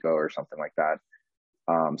Puerto Rico or something like that.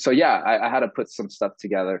 So yeah, I had to put some stuff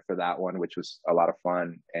together for that one, which was a lot of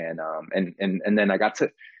fun. And then I got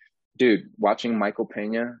to, dude, watching Michael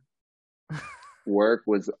Pena work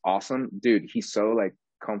was awesome. Dude, he's so like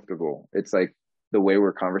comfortable. It's like the way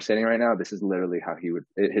we're conversating right now. This is literally how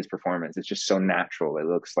his performance. It's just so natural. It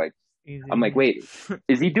looks like I'm like, Easy. wait,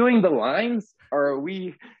 is he doing the lines or are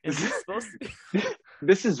we? Is this supposed to be?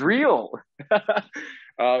 This is real.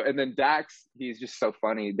 And then Dax, he's just so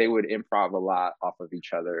funny. They would improv a lot off of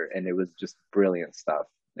each other, and it was just brilliant stuff.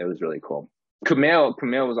 It was really cool.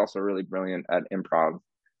 Kumail was also really brilliant at improv.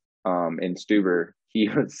 In Stuber,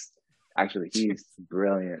 he's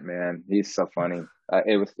brilliant, man. He's so funny.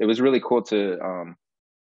 It was really cool to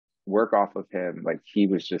work off of him. Like he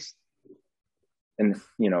was just, and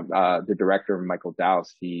the director Michael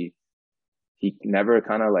Dowse, he never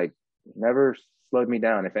kind of like never slowed me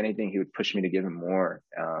down. If anything, he would push me to give him more.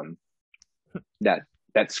 That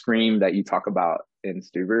that scream that you talk about in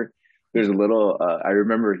Stuber, there's a little. I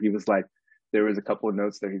remember he was like, there was a couple of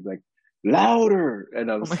notes there. He's like, louder,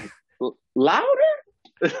 and I Oh was my! like, louder.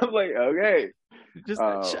 And I'm like, okay, You just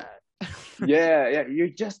got uh, shot. yeah, yeah.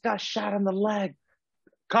 You just got shot in the leg.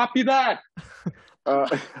 Copy that. Uh,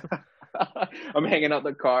 I'm hanging out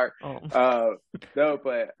the car. Oh, No,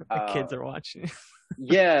 but the kids are watching.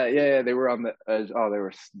 yeah, yeah, yeah, they were on the edge. Oh,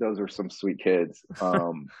 those were some sweet kids.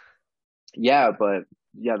 Yeah, but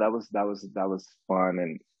yeah, that was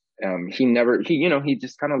fun, and he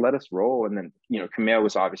just kind of let us roll, and then Kamea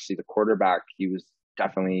was obviously the quarterback. He was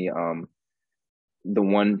definitely the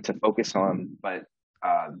one to focus on, but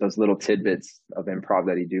those little tidbits of improv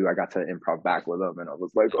that he do, I got to improv back with him, and I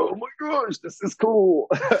was like, oh my gosh, this is cool.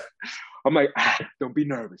 I'm like, don't be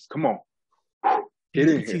nervous, come on, get Dave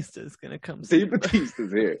in here. Batista is gonna come see Dave you, bro.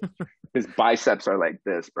 Batista's here. His biceps are like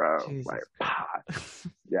this, bro. Like, Jesus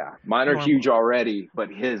yeah, mine are Normal. huge already, but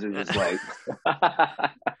his are just like,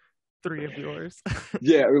 3 of yours.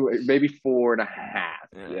 yeah, maybe 4.5.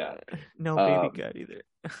 Yeah. No baby Um, gut either.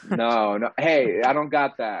 no, no. Hey, I don't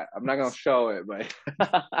got that. I'm not gonna show it, but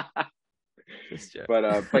Just joke.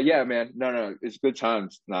 but yeah, man. No, no, it's good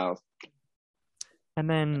times now. And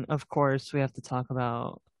then, of course, we have to talk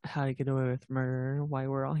about how to get away with murder, why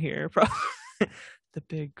we're all here. Probably the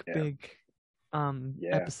big, Yeah, big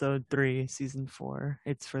yeah, episode 3, season 4.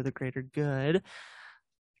 It's for the greater good.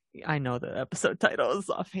 I know the episode title is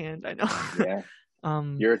offhand. I know. yeah.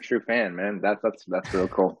 um, You're a true fan, man. That's real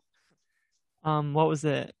cool. what was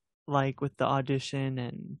it like with the audition?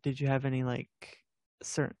 And did you have any like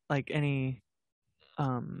certain like any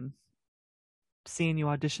um scene you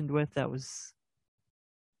auditioned with that was,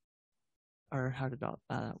 or how did all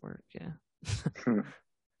that work? Yeah.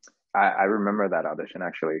 I remember that audition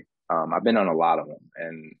actually. I've been on a lot of them,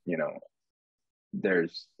 and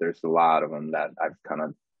there's a lot of them that I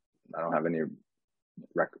don't have any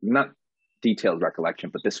not detailed recollection,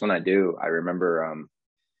 but this one I do. I remember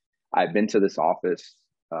I've been to this office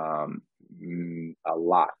a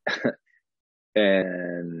lot,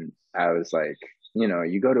 and I was like,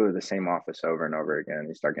 you go to the same office over and over again.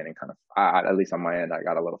 You start getting kind of, at least on my end, I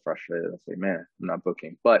got a little frustrated. I was like, man, I'm not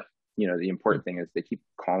booking. But, the Hmm. important thing is they keep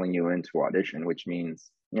calling you into audition, which means,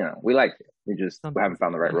 we like you. We Something's haven't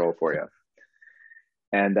found the good. right Yeah. role for you.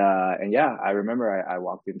 And yeah, I remember I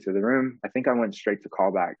walked into the room. I think I went straight to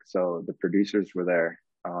callback. So the producers were there.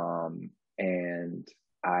 And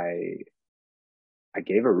I, I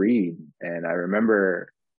gave a read, and I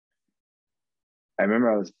remember I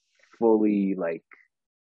was fully like,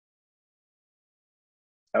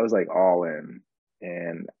 I was like all in,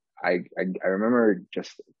 and I remember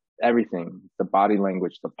just everything, the body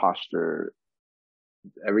language, the posture,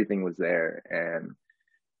 everything was there, and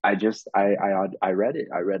I read it.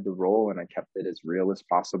 I read the role, and I kept it as real as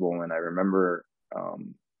possible. And I remember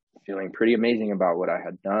feeling pretty amazing about what I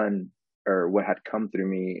had done or what had come through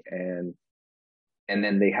me, and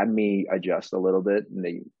then they had me adjust a little bit, and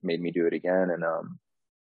they made me do it again, and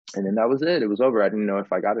then that was it. It was over. I didn't know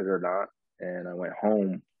if I got it or not, and I went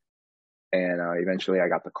home, and eventually I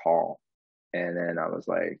got the call, and then I was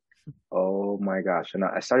like, oh my gosh. And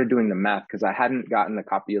I started doing the math because I hadn't gotten a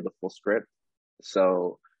copy of the full script.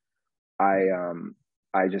 So I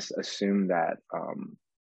I just assumed that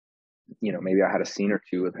maybe I had a scene or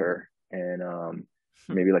two with her, and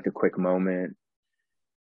maybe like a quick moment.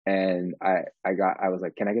 And I was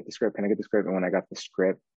like, can I get the script? Can I get the script? And when I got the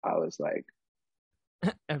script, I was like,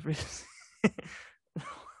 Every.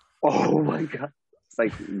 oh my God. It's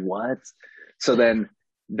like, what? So then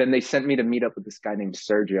they sent me to meet up with this guy named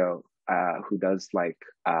Sergio, who does like,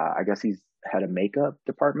 I guess he's head of makeup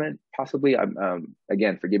department, possibly. I'm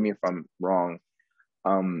again, forgive me if I'm wrong.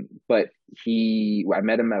 But I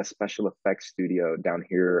met him at a special effects studio down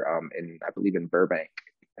here, I believe in Burbank.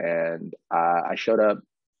 And I showed up,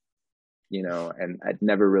 and I'd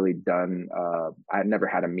never really I'd never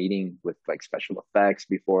had a meeting with like special effects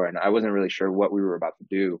before, and I wasn't really sure what we were about to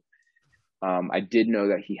do. I did know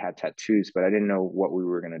that he had tattoos, but I didn't know what we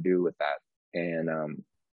were gonna do with that. And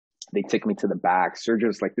they took me to the back.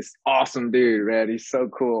 Sergio's like this awesome dude, man. He's so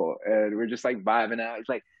cool, and we're just like vibing out. It's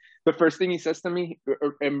like the first thing he says to me,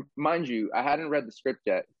 and mind you, I hadn't read the script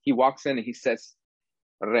yet. He walks in and he says,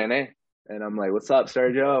 "Rene," and I'm like, "What's up,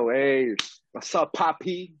 Sergio? Hey, what's up,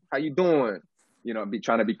 Poppy? How you doing?" Be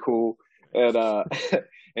trying to be cool, and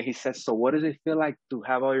and he says, "So, what does it feel like to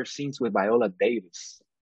have all your scenes with Viola Davis?"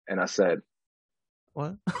 And I said,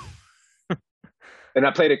 What? and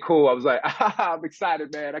I played it cool. I was like, I'm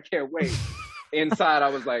excited, man. I can't wait. Inside, I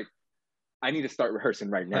was like, I need to start rehearsing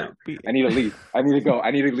right now. I need to leave. I need to go. I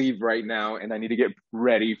need to leave right now. And I need to get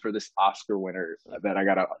ready for this Oscar winner that I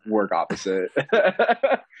got to work opposite.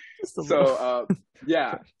 Just a little. So,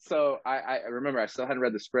 yeah. So I remember I still hadn't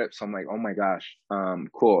read the script. So I'm like, oh my gosh,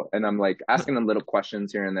 cool. And I'm like asking them little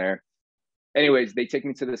questions here and there. Anyways, they take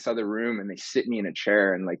me to this other room and they sit me in a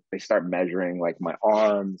chair, and like they start measuring like my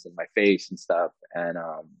arms and my face and stuff.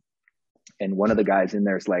 And one of the guys in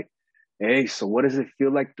there is like, hey, so what does it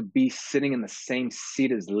feel like to be sitting in the same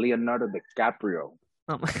seat as Leonardo DiCaprio?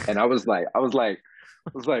 Oh my. And I was like,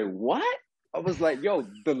 what? I was like, yo,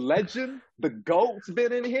 the legend, the GOAT's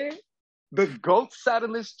been in here. The GOAT sat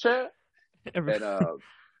in this chair. Every. And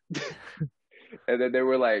and then they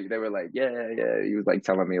were like, yeah, yeah. He was like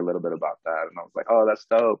telling me a little bit about that, and I was like, oh, that's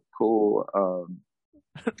dope, cool.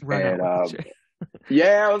 Run out And with the chair.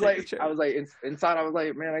 yeah, Take the chair. inside, I was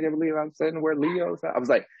like, man, I can't believe I'm sitting where Leo's at. I was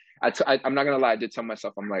like, I'm not gonna lie, I did tell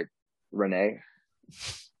myself, I'm like, Rene,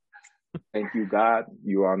 thank you, God,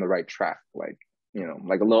 you are on the right track. Like,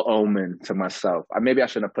 like a little omen to myself. Maybe I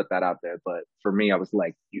shouldn't have put that out there, but for me, I was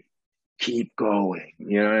like, you keep going.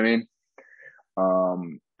 You know what I mean?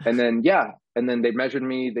 And then yeah, and then they measured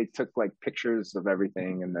me. They took like pictures of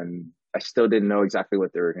everything, and then I still didn't know exactly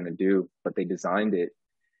what they were gonna do, but they designed it.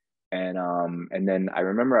 And then I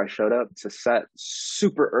remember I showed up to set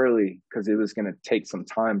super early because it was gonna take some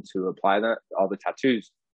time to apply that all the tattoos.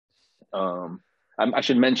 Um, I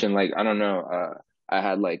should mention, like, I don't know, I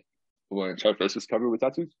had like my entire face was covered with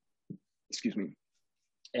tattoos. Excuse me,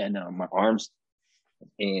 and my arms,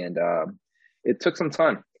 and it took some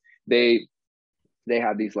time. They they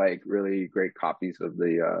had these like really great copies of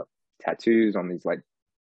the tattoos on these, like,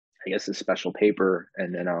 I guess, a special paper,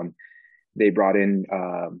 and then they brought in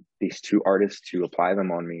these two artists to apply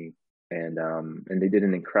them on me, and they did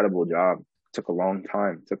an incredible job. It took a long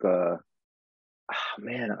time. It took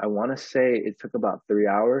man, I want to say it took about 3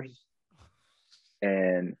 hours,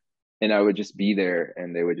 and I would just be there,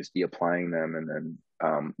 and they would just be applying them, and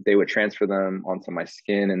then they would transfer them onto my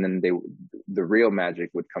skin, and then the real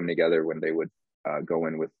magic would come together when they would go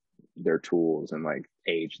in with their tools and like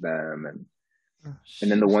age them, and Oh,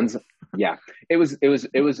 then the shit. ones Yeah, it was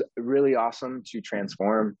really awesome to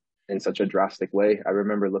transform in such a drastic way. I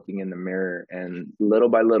remember looking in the mirror and little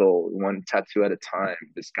by little, one tattoo at a time,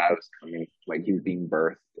 this guy was coming, like he was being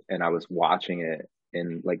birthed, and I was watching it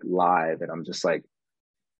in like live, and I'm just like,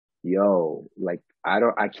 yo, like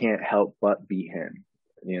I can't help but be him,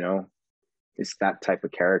 you know? It's that type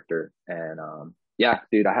of character. And yeah,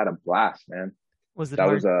 dude, I had a blast, man. Was it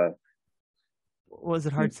That was hard? a Was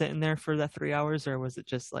it hard sitting there for that 3 hours, or was it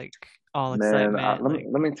just like all Man, excitement? let me Like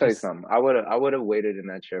let me tell you just something. I would have waited in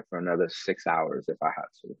that chair for another 6 hours if I had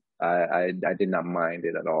to. I did not mind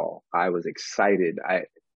it at all. I was excited.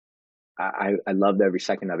 I loved every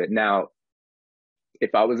second of it. Now,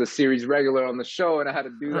 if I was a series regular on the show and I had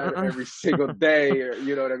to do that uh-uh. every single day, or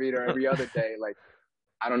you know what I mean, or every other day, like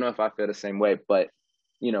I don't know if I feel the same way. But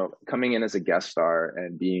coming in as a guest star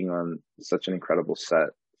and being on such an incredible set,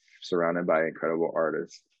 surrounded by incredible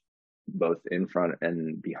artists, both in front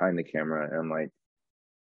and behind the camera, and like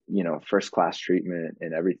first class treatment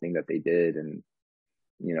and everything that they did. And,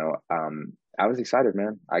 I was excited,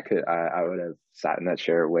 man. I would have sat in that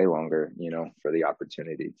chair way longer, for the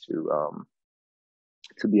opportunity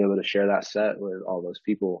to be able to share that set with all those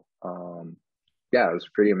people. Yeah, it was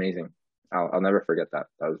pretty amazing. I'll never forget that.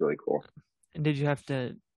 That was really cool. And did you have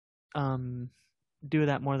to um do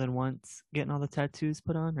that more than once, getting all the tattoos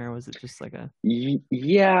put on, or was it just like a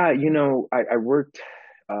Yeah, I worked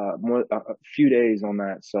a few days on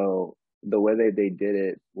that. So the way they did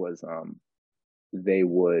it was they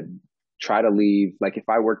would try to leave, like if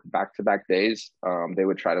I worked back to back days, they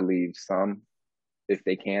would try to leave some if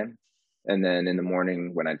they can. And then in the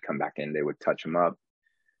morning when I'd come back in, they would touch them up.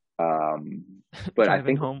 Um, but I driving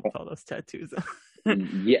think, home with all those tattoos?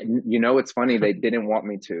 yeah, it's funny. They didn't want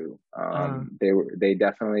me to. uh, They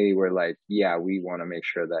definitely were like, yeah, we want to make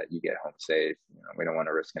sure that you get home safe. We don't want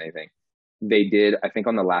to risk anything. They did. I think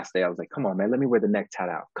on the last day, I was like, come on, man, let me wear the neck tat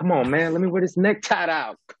out. Come on, man, let me wear this neck tat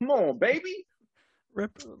out. Come on, baby.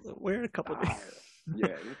 rip, wear a couple days. Ah,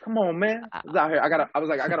 yeah, come on, man. I was out here. I was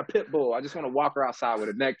like, I got a pit bull. I just want to walk her outside with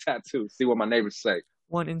a neck tattoo, see what my neighbors say.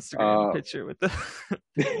 One Instagram Uh, picture with the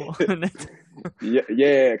pitbull on it. yeah,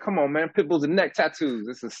 yeah. Come on, man. Pit bulls and neck tattoos.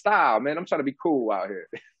 It's a style, man. I'm trying to be cool out here.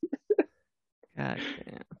 God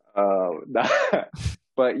damn. Nah.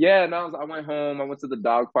 But yeah, no, I went home. I went to the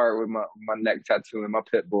dog park with my neck tattoo and my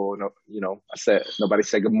pit bull. No, I said nobody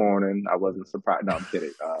said good morning. I wasn't surprised. No, I'm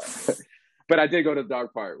kidding. But I did go to the dog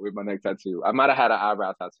park with my neck tattoo. I might have had an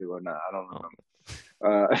eyebrow tattoo or not. I don't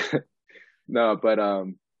Oh, remember. No,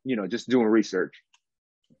 but just doing research.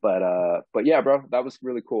 But yeah, bro, that was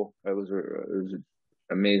really cool. It was an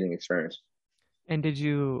amazing experience. and did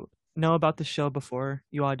you know about the show before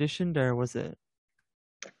you auditioned, or was it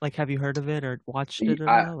like have you heard of it or watched it at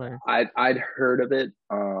I all, or I'd heard of it.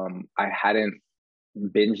 I hadn't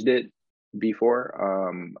binged it before.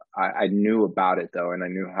 I knew about it though, and I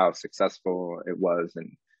knew how successful it was,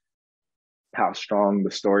 and how strong the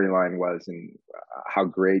storyline was, and how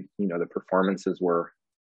great the performances were.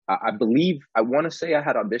 I believe I want to say I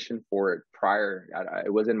had auditioned for it prior.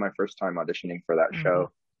 It wasn't my first time auditioning for that Mhm.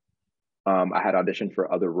 show. I had auditioned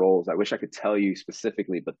for other roles. I wish I could tell you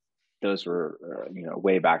specifically, but those were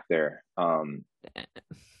way back there.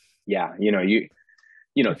 Yeah, If you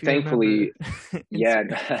remember. thankfully, yeah,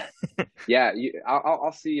 Instagram. yeah.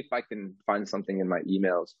 I'll see if I can find something in my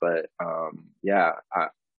emails. But yeah,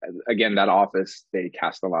 again, that office, they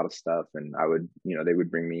cast a lot of stuff, and they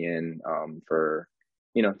would bring me in for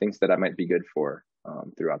things that I might be good for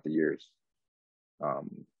throughout the years.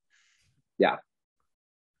 Um, yeah,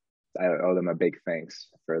 I owe them a big thanks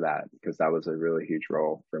for that, because that was a really huge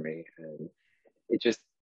role for me. And it just,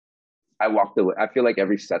 I walked away. I feel like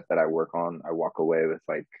every set that I work on, I walk away with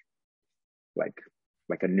like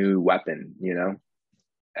like a new weapon,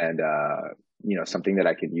 and something that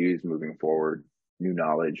I could use moving forward, new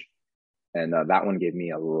knowledge. And that one gave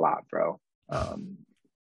me a lot, bro. Um,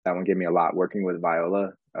 that one gave me a lot. Working with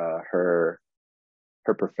Viola, her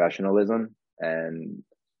professionalism and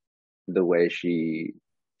the way she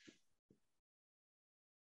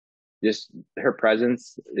just, her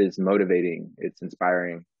presence is motivating. It's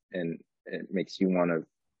inspiring, and it makes you want to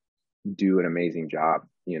do an amazing job.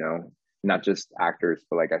 Not just actors,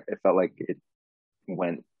 but like it felt like it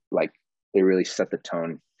went like they really set the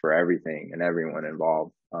tone for everything and everyone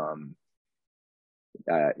involved.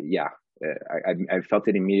 Yeah, I felt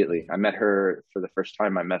it immediately. I met her for the first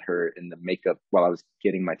time. I met her in the makeup while I was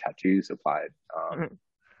getting my tattoos applied.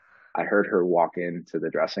 I heard her walk into the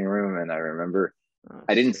dressing room, and I remember Oh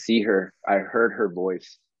I didn't shit. see her. I heard her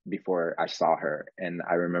voice before I saw her, and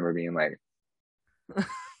I remember being like,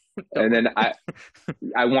 Don't And then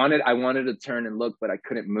look. I wanted to turn and look, but I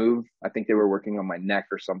couldn't move. I think they were working on my neck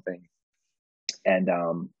or something. And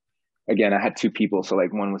again, I had two people, so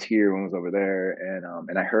like one was here, one was over there,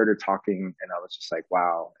 and I heard her talking, and I was just like,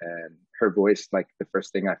 wow. And her voice, like the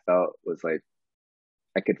first thing I felt was like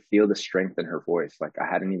I could feel the strength in her voice. Like I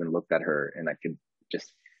hadn't even looked at her, and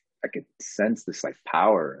just I could sense this like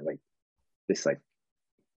power, like this like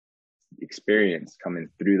experience coming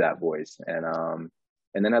through that voice.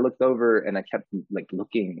 And then I looked over and I kept like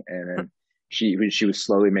looking, and then she was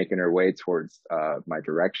slowly making her way towards my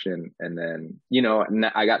direction. And then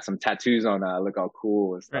I got some tattoos on. I look all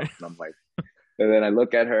cool and stuff, Right. and I'm like, and then I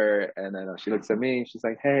look at her, and then she looks at me. She's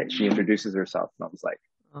like, "Hey," she introduces herself, and I was like,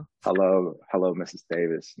 Oh, "Hello, Mrs.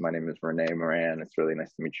 Davis. My name is Rene Moran. It's really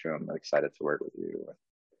nice to meet you. I'm excited to work with you.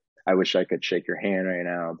 I wish I could shake your hand right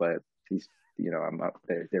now, but he's, I'm up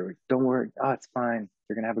there. They were, don't worry. Oh, it's fine.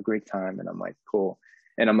 You're going to have a great time." And I'm like, cool.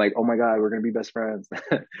 And I'm like, oh my God, we're going to be best friends.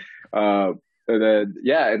 And then,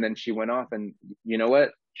 yeah. And then she went off, and you know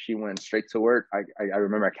what? She went straight to work. I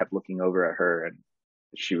remember I kept looking over at her, and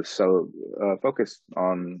she was so focused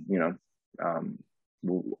on,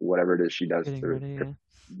 whatever it is she does getting to ready. her. Yeah.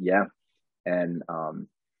 Yeah. And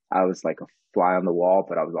I was like a fly on the wall,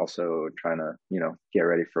 but I was also trying to, get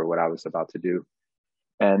ready for what I was about to do.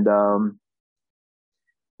 And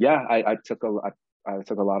yeah, I took a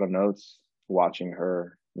lot of notes watching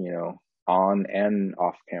her, on and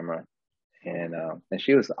off camera, and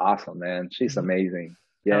she was awesome, man. She's Mhm. amazing.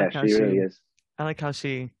 I Yeah, like how she really she is. I like how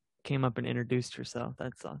she came up and introduced herself.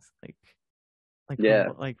 That's awesome. Like Yeah,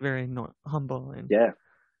 humble, like very humble and yeah,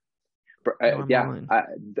 normal yeah. and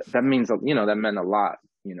That means, that meant a lot,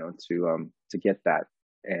 to get that,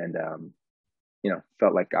 and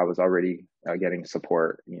felt like I was already getting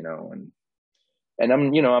support, and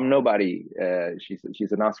I'm nobody.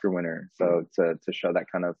 She's an Oscar winner, so to show that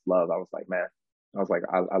kind of love, I was like, man, I was like,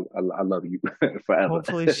 I love you forever.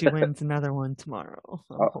 hopefully she wins another one tomorrow.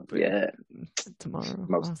 I'm Oh hoping yeah, tomorrow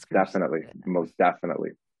most Oscars. definitely, Yeah. most definitely,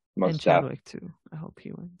 And most def. Chadwick too. I hope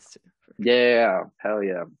he wins too. For sure. Yeah, hell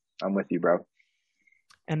yeah, I'm with you, bro.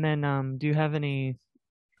 And then do you have any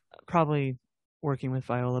probably working with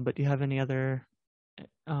Viola, but do you have any other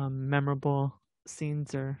memorable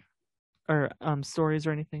scenes or stories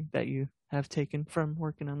or anything that you have taken from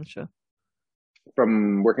working on the show?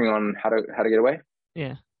 From working on how to get away.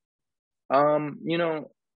 Yeah. Um, you know,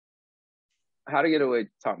 how to get away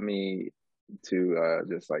taught me to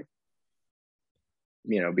just like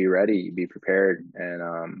be ready, be prepared,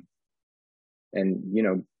 and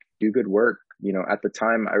do good work. At the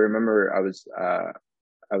time, I remember I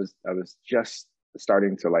was just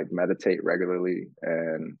starting to like meditate regularly,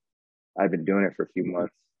 and I've been doing it for a few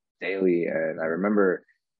months daily. And I remember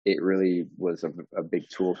it really was a big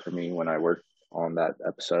tool for me when I worked on that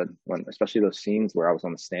episode, when especially those scenes where I was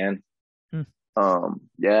on the stand. Hmm.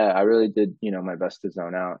 Yeah, I really did, my best to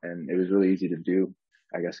zone out, and it was really easy to do,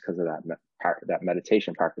 I guess, because of that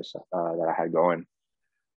meditation practice that I had going.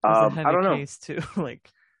 It was a I heavy don't know. case too. Like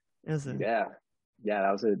it was a Yeah, yeah,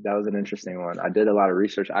 that was an interesting one. I did a lot of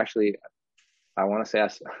research. Actually, I want to say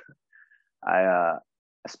I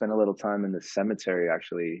spent a little time in the cemetery,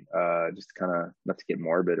 actually, just to kind of, not to get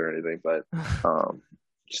morbid or anything, but um,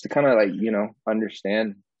 just to kind of like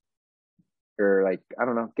understand, or like, I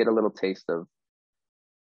don't know, get a little taste of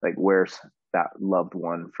like where's that loved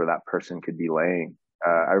one for that person could be laying.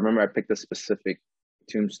 I remember I picked a specific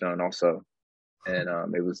tombstone also, and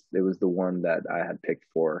it was the one that I had picked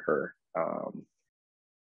for her.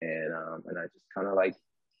 And I just kind of like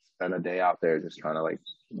spent a day out there just trying to like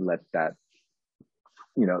let that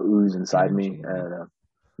ooze inside me. energy.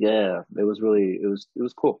 Yeah. And yeah, it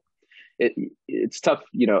was cool. It's tough.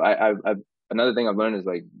 Another thing I've learned is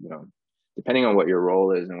like, depending on what your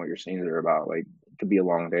role is and what your scenes are about, like it could be a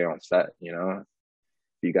long day on set.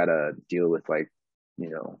 You got to deal with like, you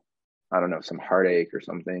know I don't know, some heartache or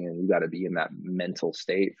something, and you got to be in that mental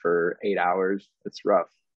state for 8 hours. It's rough.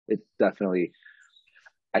 It definitely.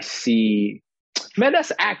 I see. Man,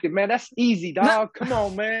 that's active, man. That's easy, No, dog. Come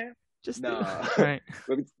on, man. just do. Nah. Right.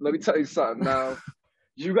 let me tell you something now.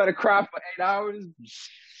 You got to cry for 8 hours.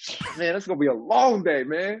 Man, that's gonna be a long day,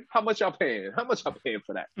 man. How much y'all paying? How much y'all paying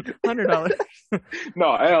for that? $100.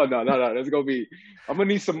 No, hell no, no, no. That's gonna be. I'm gonna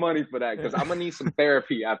need some money for that, because Yeah. I'm gonna need some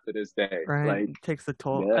therapy after this day. Right. Like, It takes a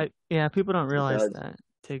toll. yeah, Yeah, people don't it realize does. that.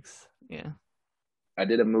 It takes yeah. I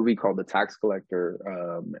did a movie called The Tax Collector,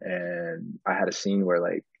 and I had a scene where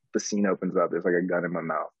like the scene opens up. There's like a gun in my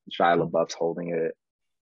mouth. Shia Oh, LaBeouf's holding it,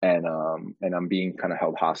 and I'm being kind of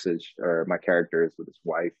held hostage, or my character is with his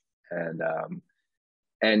wife,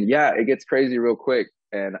 and yeah, it gets crazy real quick.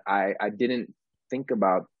 And I didn't think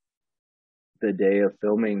about the day of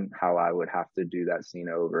filming how I would have to do that scene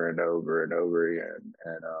over and over and over again.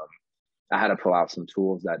 And I had to pull out some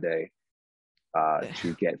tools that day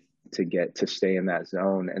to get to stay in that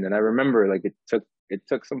zone. And then I remember like it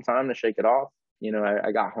took some time to shake it off.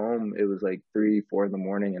 I got home. It was like 3, 4 in the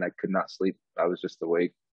morning, and I could not sleep. I was just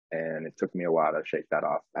awake, and it took me a while to shake that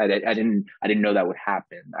off. I didn't know that would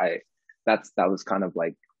happen. That was kind of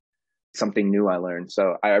like something new I learned.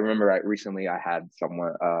 So I remember recently I had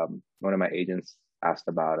someone, one of my agents asked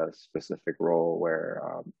about a specific role where,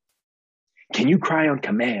 can you cry on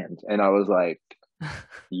command? And I was like,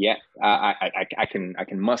 yeah, I can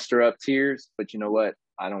muster up tears, but you know what?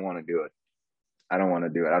 I don't want to do it. I don't want to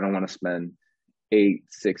do it. I don't want to spend 8,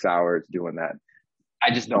 6 hours doing that.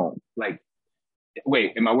 I just don't like.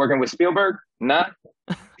 Wait, am I working with Spielberg? Nah.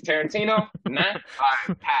 Tarantino? Nah. All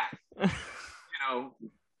right, pass. You know,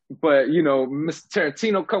 but Mr.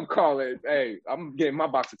 Tarantino, come call it. Hey, I'm getting my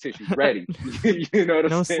box of tissues ready. You know what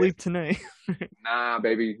I'm No saying? sleep tonight. Nah,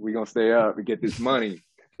 baby, we gonna stay up and get this money.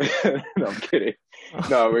 No, I'm kidding.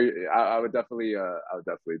 No, I would definitely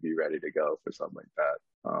be ready to go for something like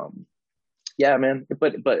that. Yeah, man.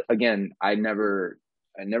 But again, I never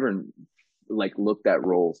like looked at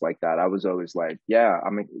roles like that. I was always like, yeah, I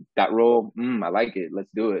mean that role, I like it.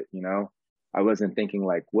 Let's do it. I wasn't thinking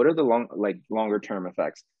like, what are the longer term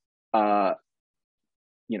effects? Uh,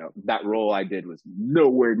 that role I did was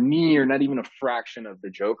nowhere near, not even a fraction of the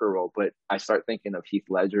Joker role. But I start thinking of Heath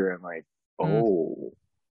Ledger and like, Mm, oh,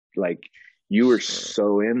 like you were shit.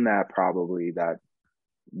 so in that probably that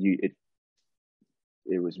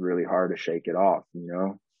it was really hard to shake it off.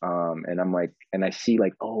 And I'm like, and I see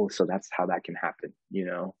like, oh, so that's how that can happen.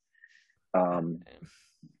 Um,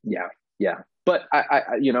 yeah, yeah. But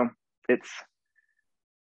it's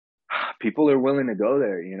people are willing to go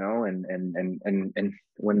there, and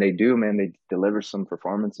when they do, man, they deliver some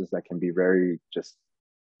performances that can be very just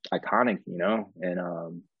iconic.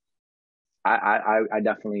 And I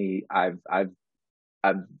definitely I've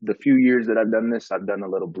the few years that I've done this, I've done a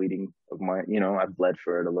little bleeding of I've bled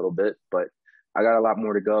for it a little bit, but I got a lot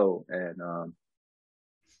more to go, and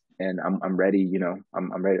I'm ready.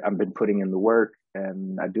 I'm ready. I've been putting in the work,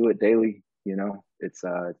 and I do it daily. It's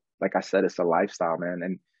like I said, it's a lifestyle, man,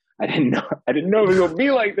 and I didn't know it was gonna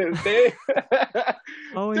be like this, dude.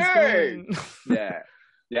 Always Dang. going. Yeah,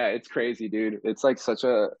 yeah, it's crazy, dude. It's like such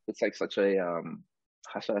a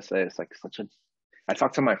how should I say? It's like such a I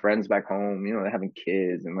talk to my friends back home, they're having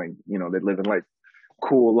kids and like, they're living like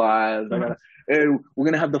cool lives. Hey, we're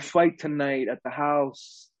gonna have the fight tonight at the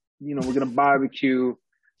house. We're gonna barbecue.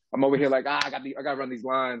 I'm over here like, I gotta run these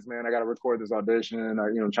lines, man. I gotta record this audition.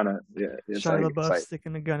 Trying to, yeah, Shia LaBeouf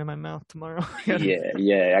sticking a gun in my mouth tomorrow. yeah,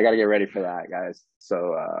 yeah. I gotta get ready for that, guys.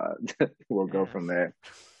 So we'll go Yeah. from there.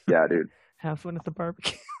 Yeah, dude. Have fun at the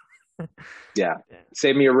barbecue. Yeah, Yeah.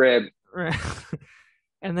 save me a rib. Right.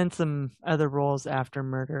 And then some other roles after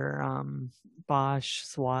Murder, Bosch,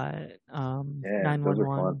 SWAT, Yeah, those are fun.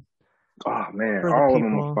 911, Oh man, For the all of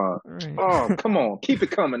them are People, fun. right? Oh, come on, keep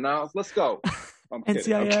it coming, Niles. Let's go. I'm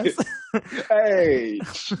kidding. I'm NCIS. kidding. Hey,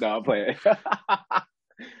 no, I'm playing.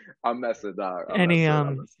 I'm messing, dog. I'm Any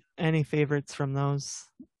messing. any favorites from those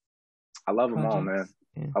I love them all, man. projects?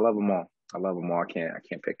 Yeah. I love them all. I love them all. I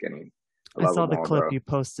can't pick any. I I love saw them the all, clip bro. you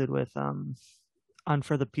posted with on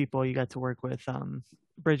For the People. You got to work with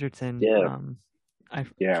Bridgerton. Yeah, I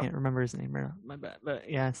yeah, can't remember his name. My bad. But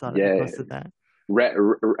yeah, I saw that you yeah. posted that.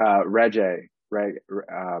 Reggie,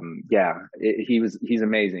 yeah, he's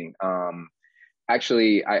amazing.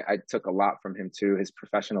 Actually, I took a lot from him too. His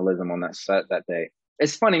professionalism on that set that day.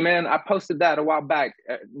 It's funny, man. I posted that a while back.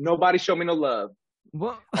 Nobody showed me no love.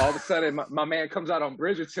 What? All of a sudden, my man comes out on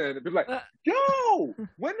Bridgerton and be like, "Yo,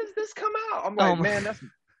 when does this come out?" I'm like, "Man, that's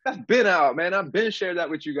been out, man. I've been shared that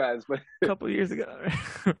with you guys." But a couple years ago.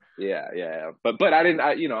 yeah, yeah. But I didn't.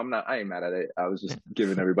 I ain't mad at it. I was just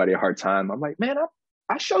giving everybody a hard time. I'm like, man,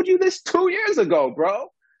 I showed you this 2 years ago, bro.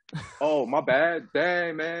 Oh, my bad.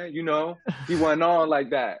 Dang, man. He went on like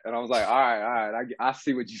that. And I was like, all right. I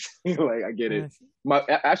see what you see. Like, I get it. Yes.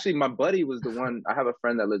 Actually, my buddy was the one. I have a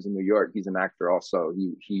friend that lives in New York. He's an actor also.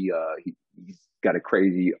 He's got a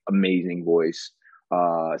crazy, amazing voice.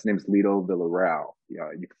 His name is Lito Villarreal. You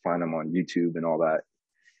can find him on YouTube and all that.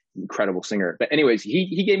 Incredible singer. But anyways,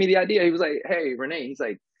 he gave me the idea. He was like, hey, Rene, he's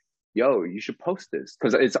like, yo, you should post this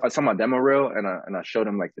because it's on my demo reel, and I showed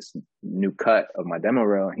him like this new cut of my demo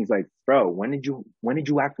reel, and he's like, bro, when did you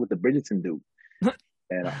act with the Bridgerton dude?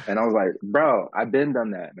 And I was like, bro, I've been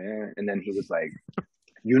done that, man. And then he was like,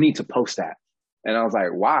 you need to post that, and I was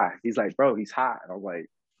like, why? He's like, bro, he's hot. And I was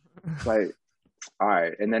like, all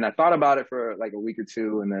right. And then I thought about it for like a week or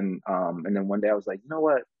two, and then one day I was like, you know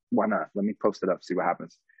what? why not? Let me post it up, see what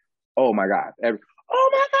happens. Oh my God. Oh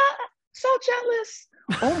my God. So jealous.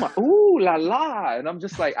 Oh my, ooh la la. And I'm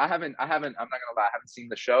just like, I'm not gonna lie, I haven't seen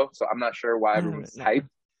the show, so I'm not sure why I haven't. everyone's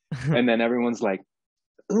hyped. And then everyone's like,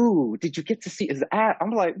 ooh, did you get to see his ad?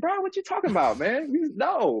 I'm like, bro, what you talking about, man?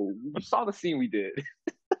 No, you saw the scene we did.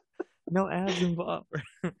 No ads involved.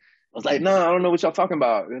 I was like, no, I don't know what y'all talking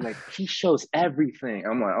about. They're like, he shows everything.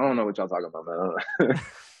 I'm like, I don't know what y'all talking about, man.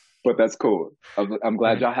 But that's cool. I'm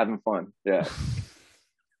glad Right. y'all having fun. Yeah.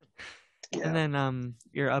 And Yeah. then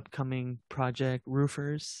your upcoming project,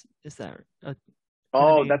 Roofers, is that gonna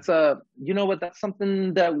Oh, be? that's you know what? That's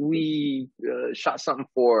something that we shot something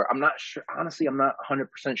for. I'm not sure. Honestly, I'm not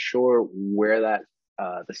 100% sure where that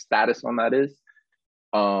the status on that is.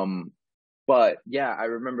 Um, but yeah, I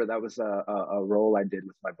remember that was a role I did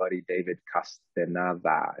with my buddy David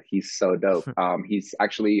Castaneda. He's so dope. He's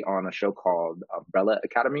actually on a show called Umbrella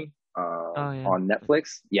Academy Oh yeah. on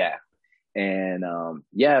Netflix. Yeah. And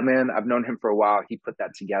yeah, man, I've known him for a while. He put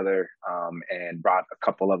that together and brought a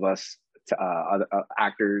couple of us to, other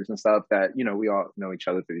actors and stuff that, you know, we all know each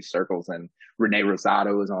other through these circles. And Rene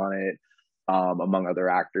Rosado was on it, among other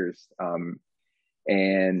actors.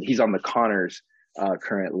 And he's on the Connors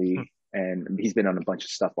currently, and he's been on a bunch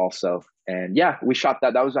of stuff also. And yeah, we shot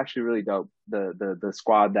that. That was actually really dope. The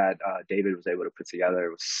squad that David was able to put together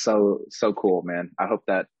was so cool, man. I hope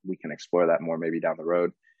that we can explore that more maybe down the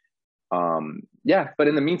road. Yeah, but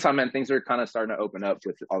in the meantime, man, things are kind of starting to open up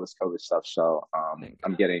with all this COVID stuff. So Thank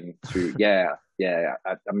I'm God. getting to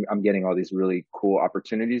I'm getting all these really cool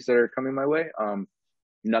opportunities that are coming my way.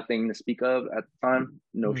 Nothing to speak of at the time.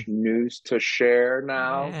 No Mm. news to share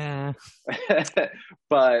now. Yeah.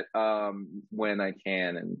 But when I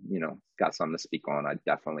can and got something to speak on, I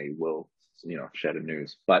definitely will share the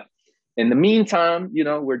news. But in the meantime,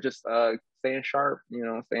 we're just staying sharp,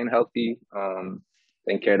 staying healthy,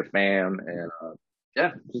 taking care of the fam, and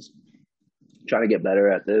yeah, just trying to get better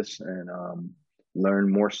at this and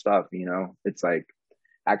learn more stuff. It's like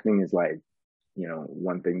acting is like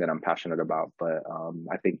one thing that I'm passionate about, but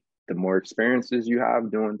I think the more experiences you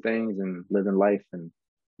have doing things and living life, and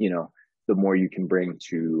the more you can bring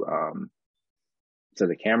to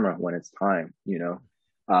the camera when it's time.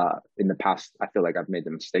 In the past, I feel like I've made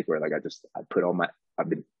the mistake where like I've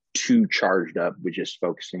been too charged up with just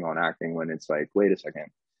focusing on acting, when it's like, wait a second,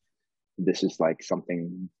 this is like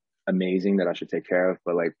something amazing that I should take care of,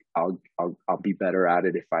 but like I'll be better at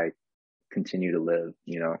it if I continue to live,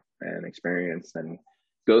 and experience and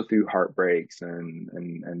go through heartbreaks and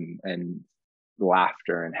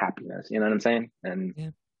laughter and happiness. You know what I'm saying? And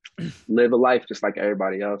Yeah. live a life just like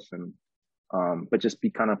everybody else, and but just be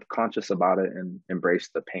kind of conscious about it and embrace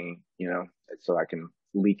the pain, so I can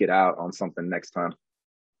leak it out on something next time.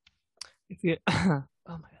 If you, oh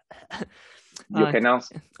my God. You okay now?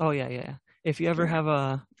 Oh yeah, yeah. If you ever Yeah. have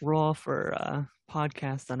a role for a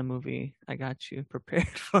podcast on a movie, I got you prepared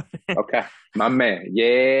for it. Okay, my man.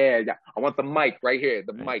 Yeah, yeah. I want the mic right here.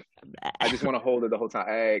 The Right. mic. I just want to hold it the whole time.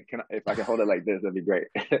 Hey, if I can hold it like this, that'd be great.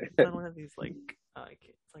 It's on one of these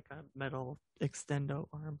it's like a metal extendo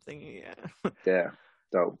arm thingy. Yeah. Yeah.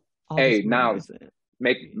 So, All hey, these now movies.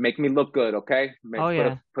 make me look good, okay? Oh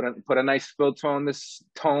yeah. Put a nice filter on this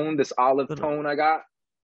olive Little. tone I got.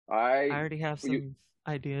 All I right. already have You, some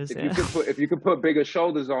ideas. if you Yeah. could put bigger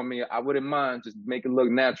shoulders on me, I wouldn't mind. Just make it look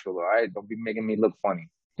natural, all right? Don't be making me look funny.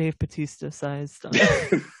 Dave Batista sized.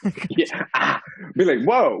 Yeah. Be like,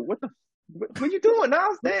 whoa, what you doing now?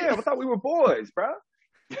 Damn, I thought we were boys, bro.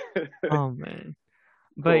 Oh man.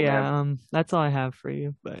 But Cool, man. yeah, that's all I have for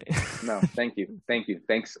you. But No, thank you.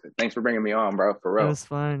 Thanks for bringing me on, bro, for it real. was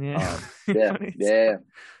fun. Yeah. Yeah, Funny yeah.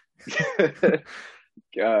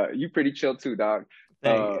 You pretty chill too, dog.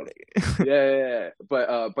 Thank Uh, you. Thank you. yeah.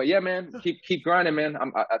 But yeah, man, keep grinding, man.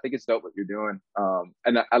 I think it's dope what you're doing.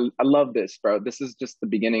 And I love this, bro. This is just the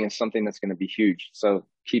beginning of something that's gonna be huge. So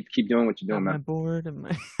keep doing what you're Got doing, my man. board and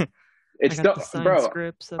my I It's got dope, the signed bro.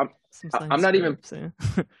 scripts up, I'm some signed I'm not even scripts.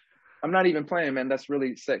 Yeah. I'm not even playing, man. That's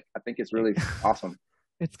really sick. I think it's really awesome.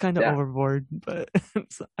 It's kind of Yeah. overboard, but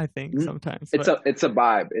I think sometimes. It's But a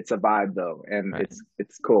vibe. It's a vibe though, and right.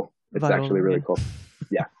 it's cool. It's Vital, actually really yeah. cool.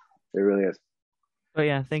 Yeah, it really is. But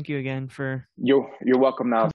yeah, thank you again for You're welcome now.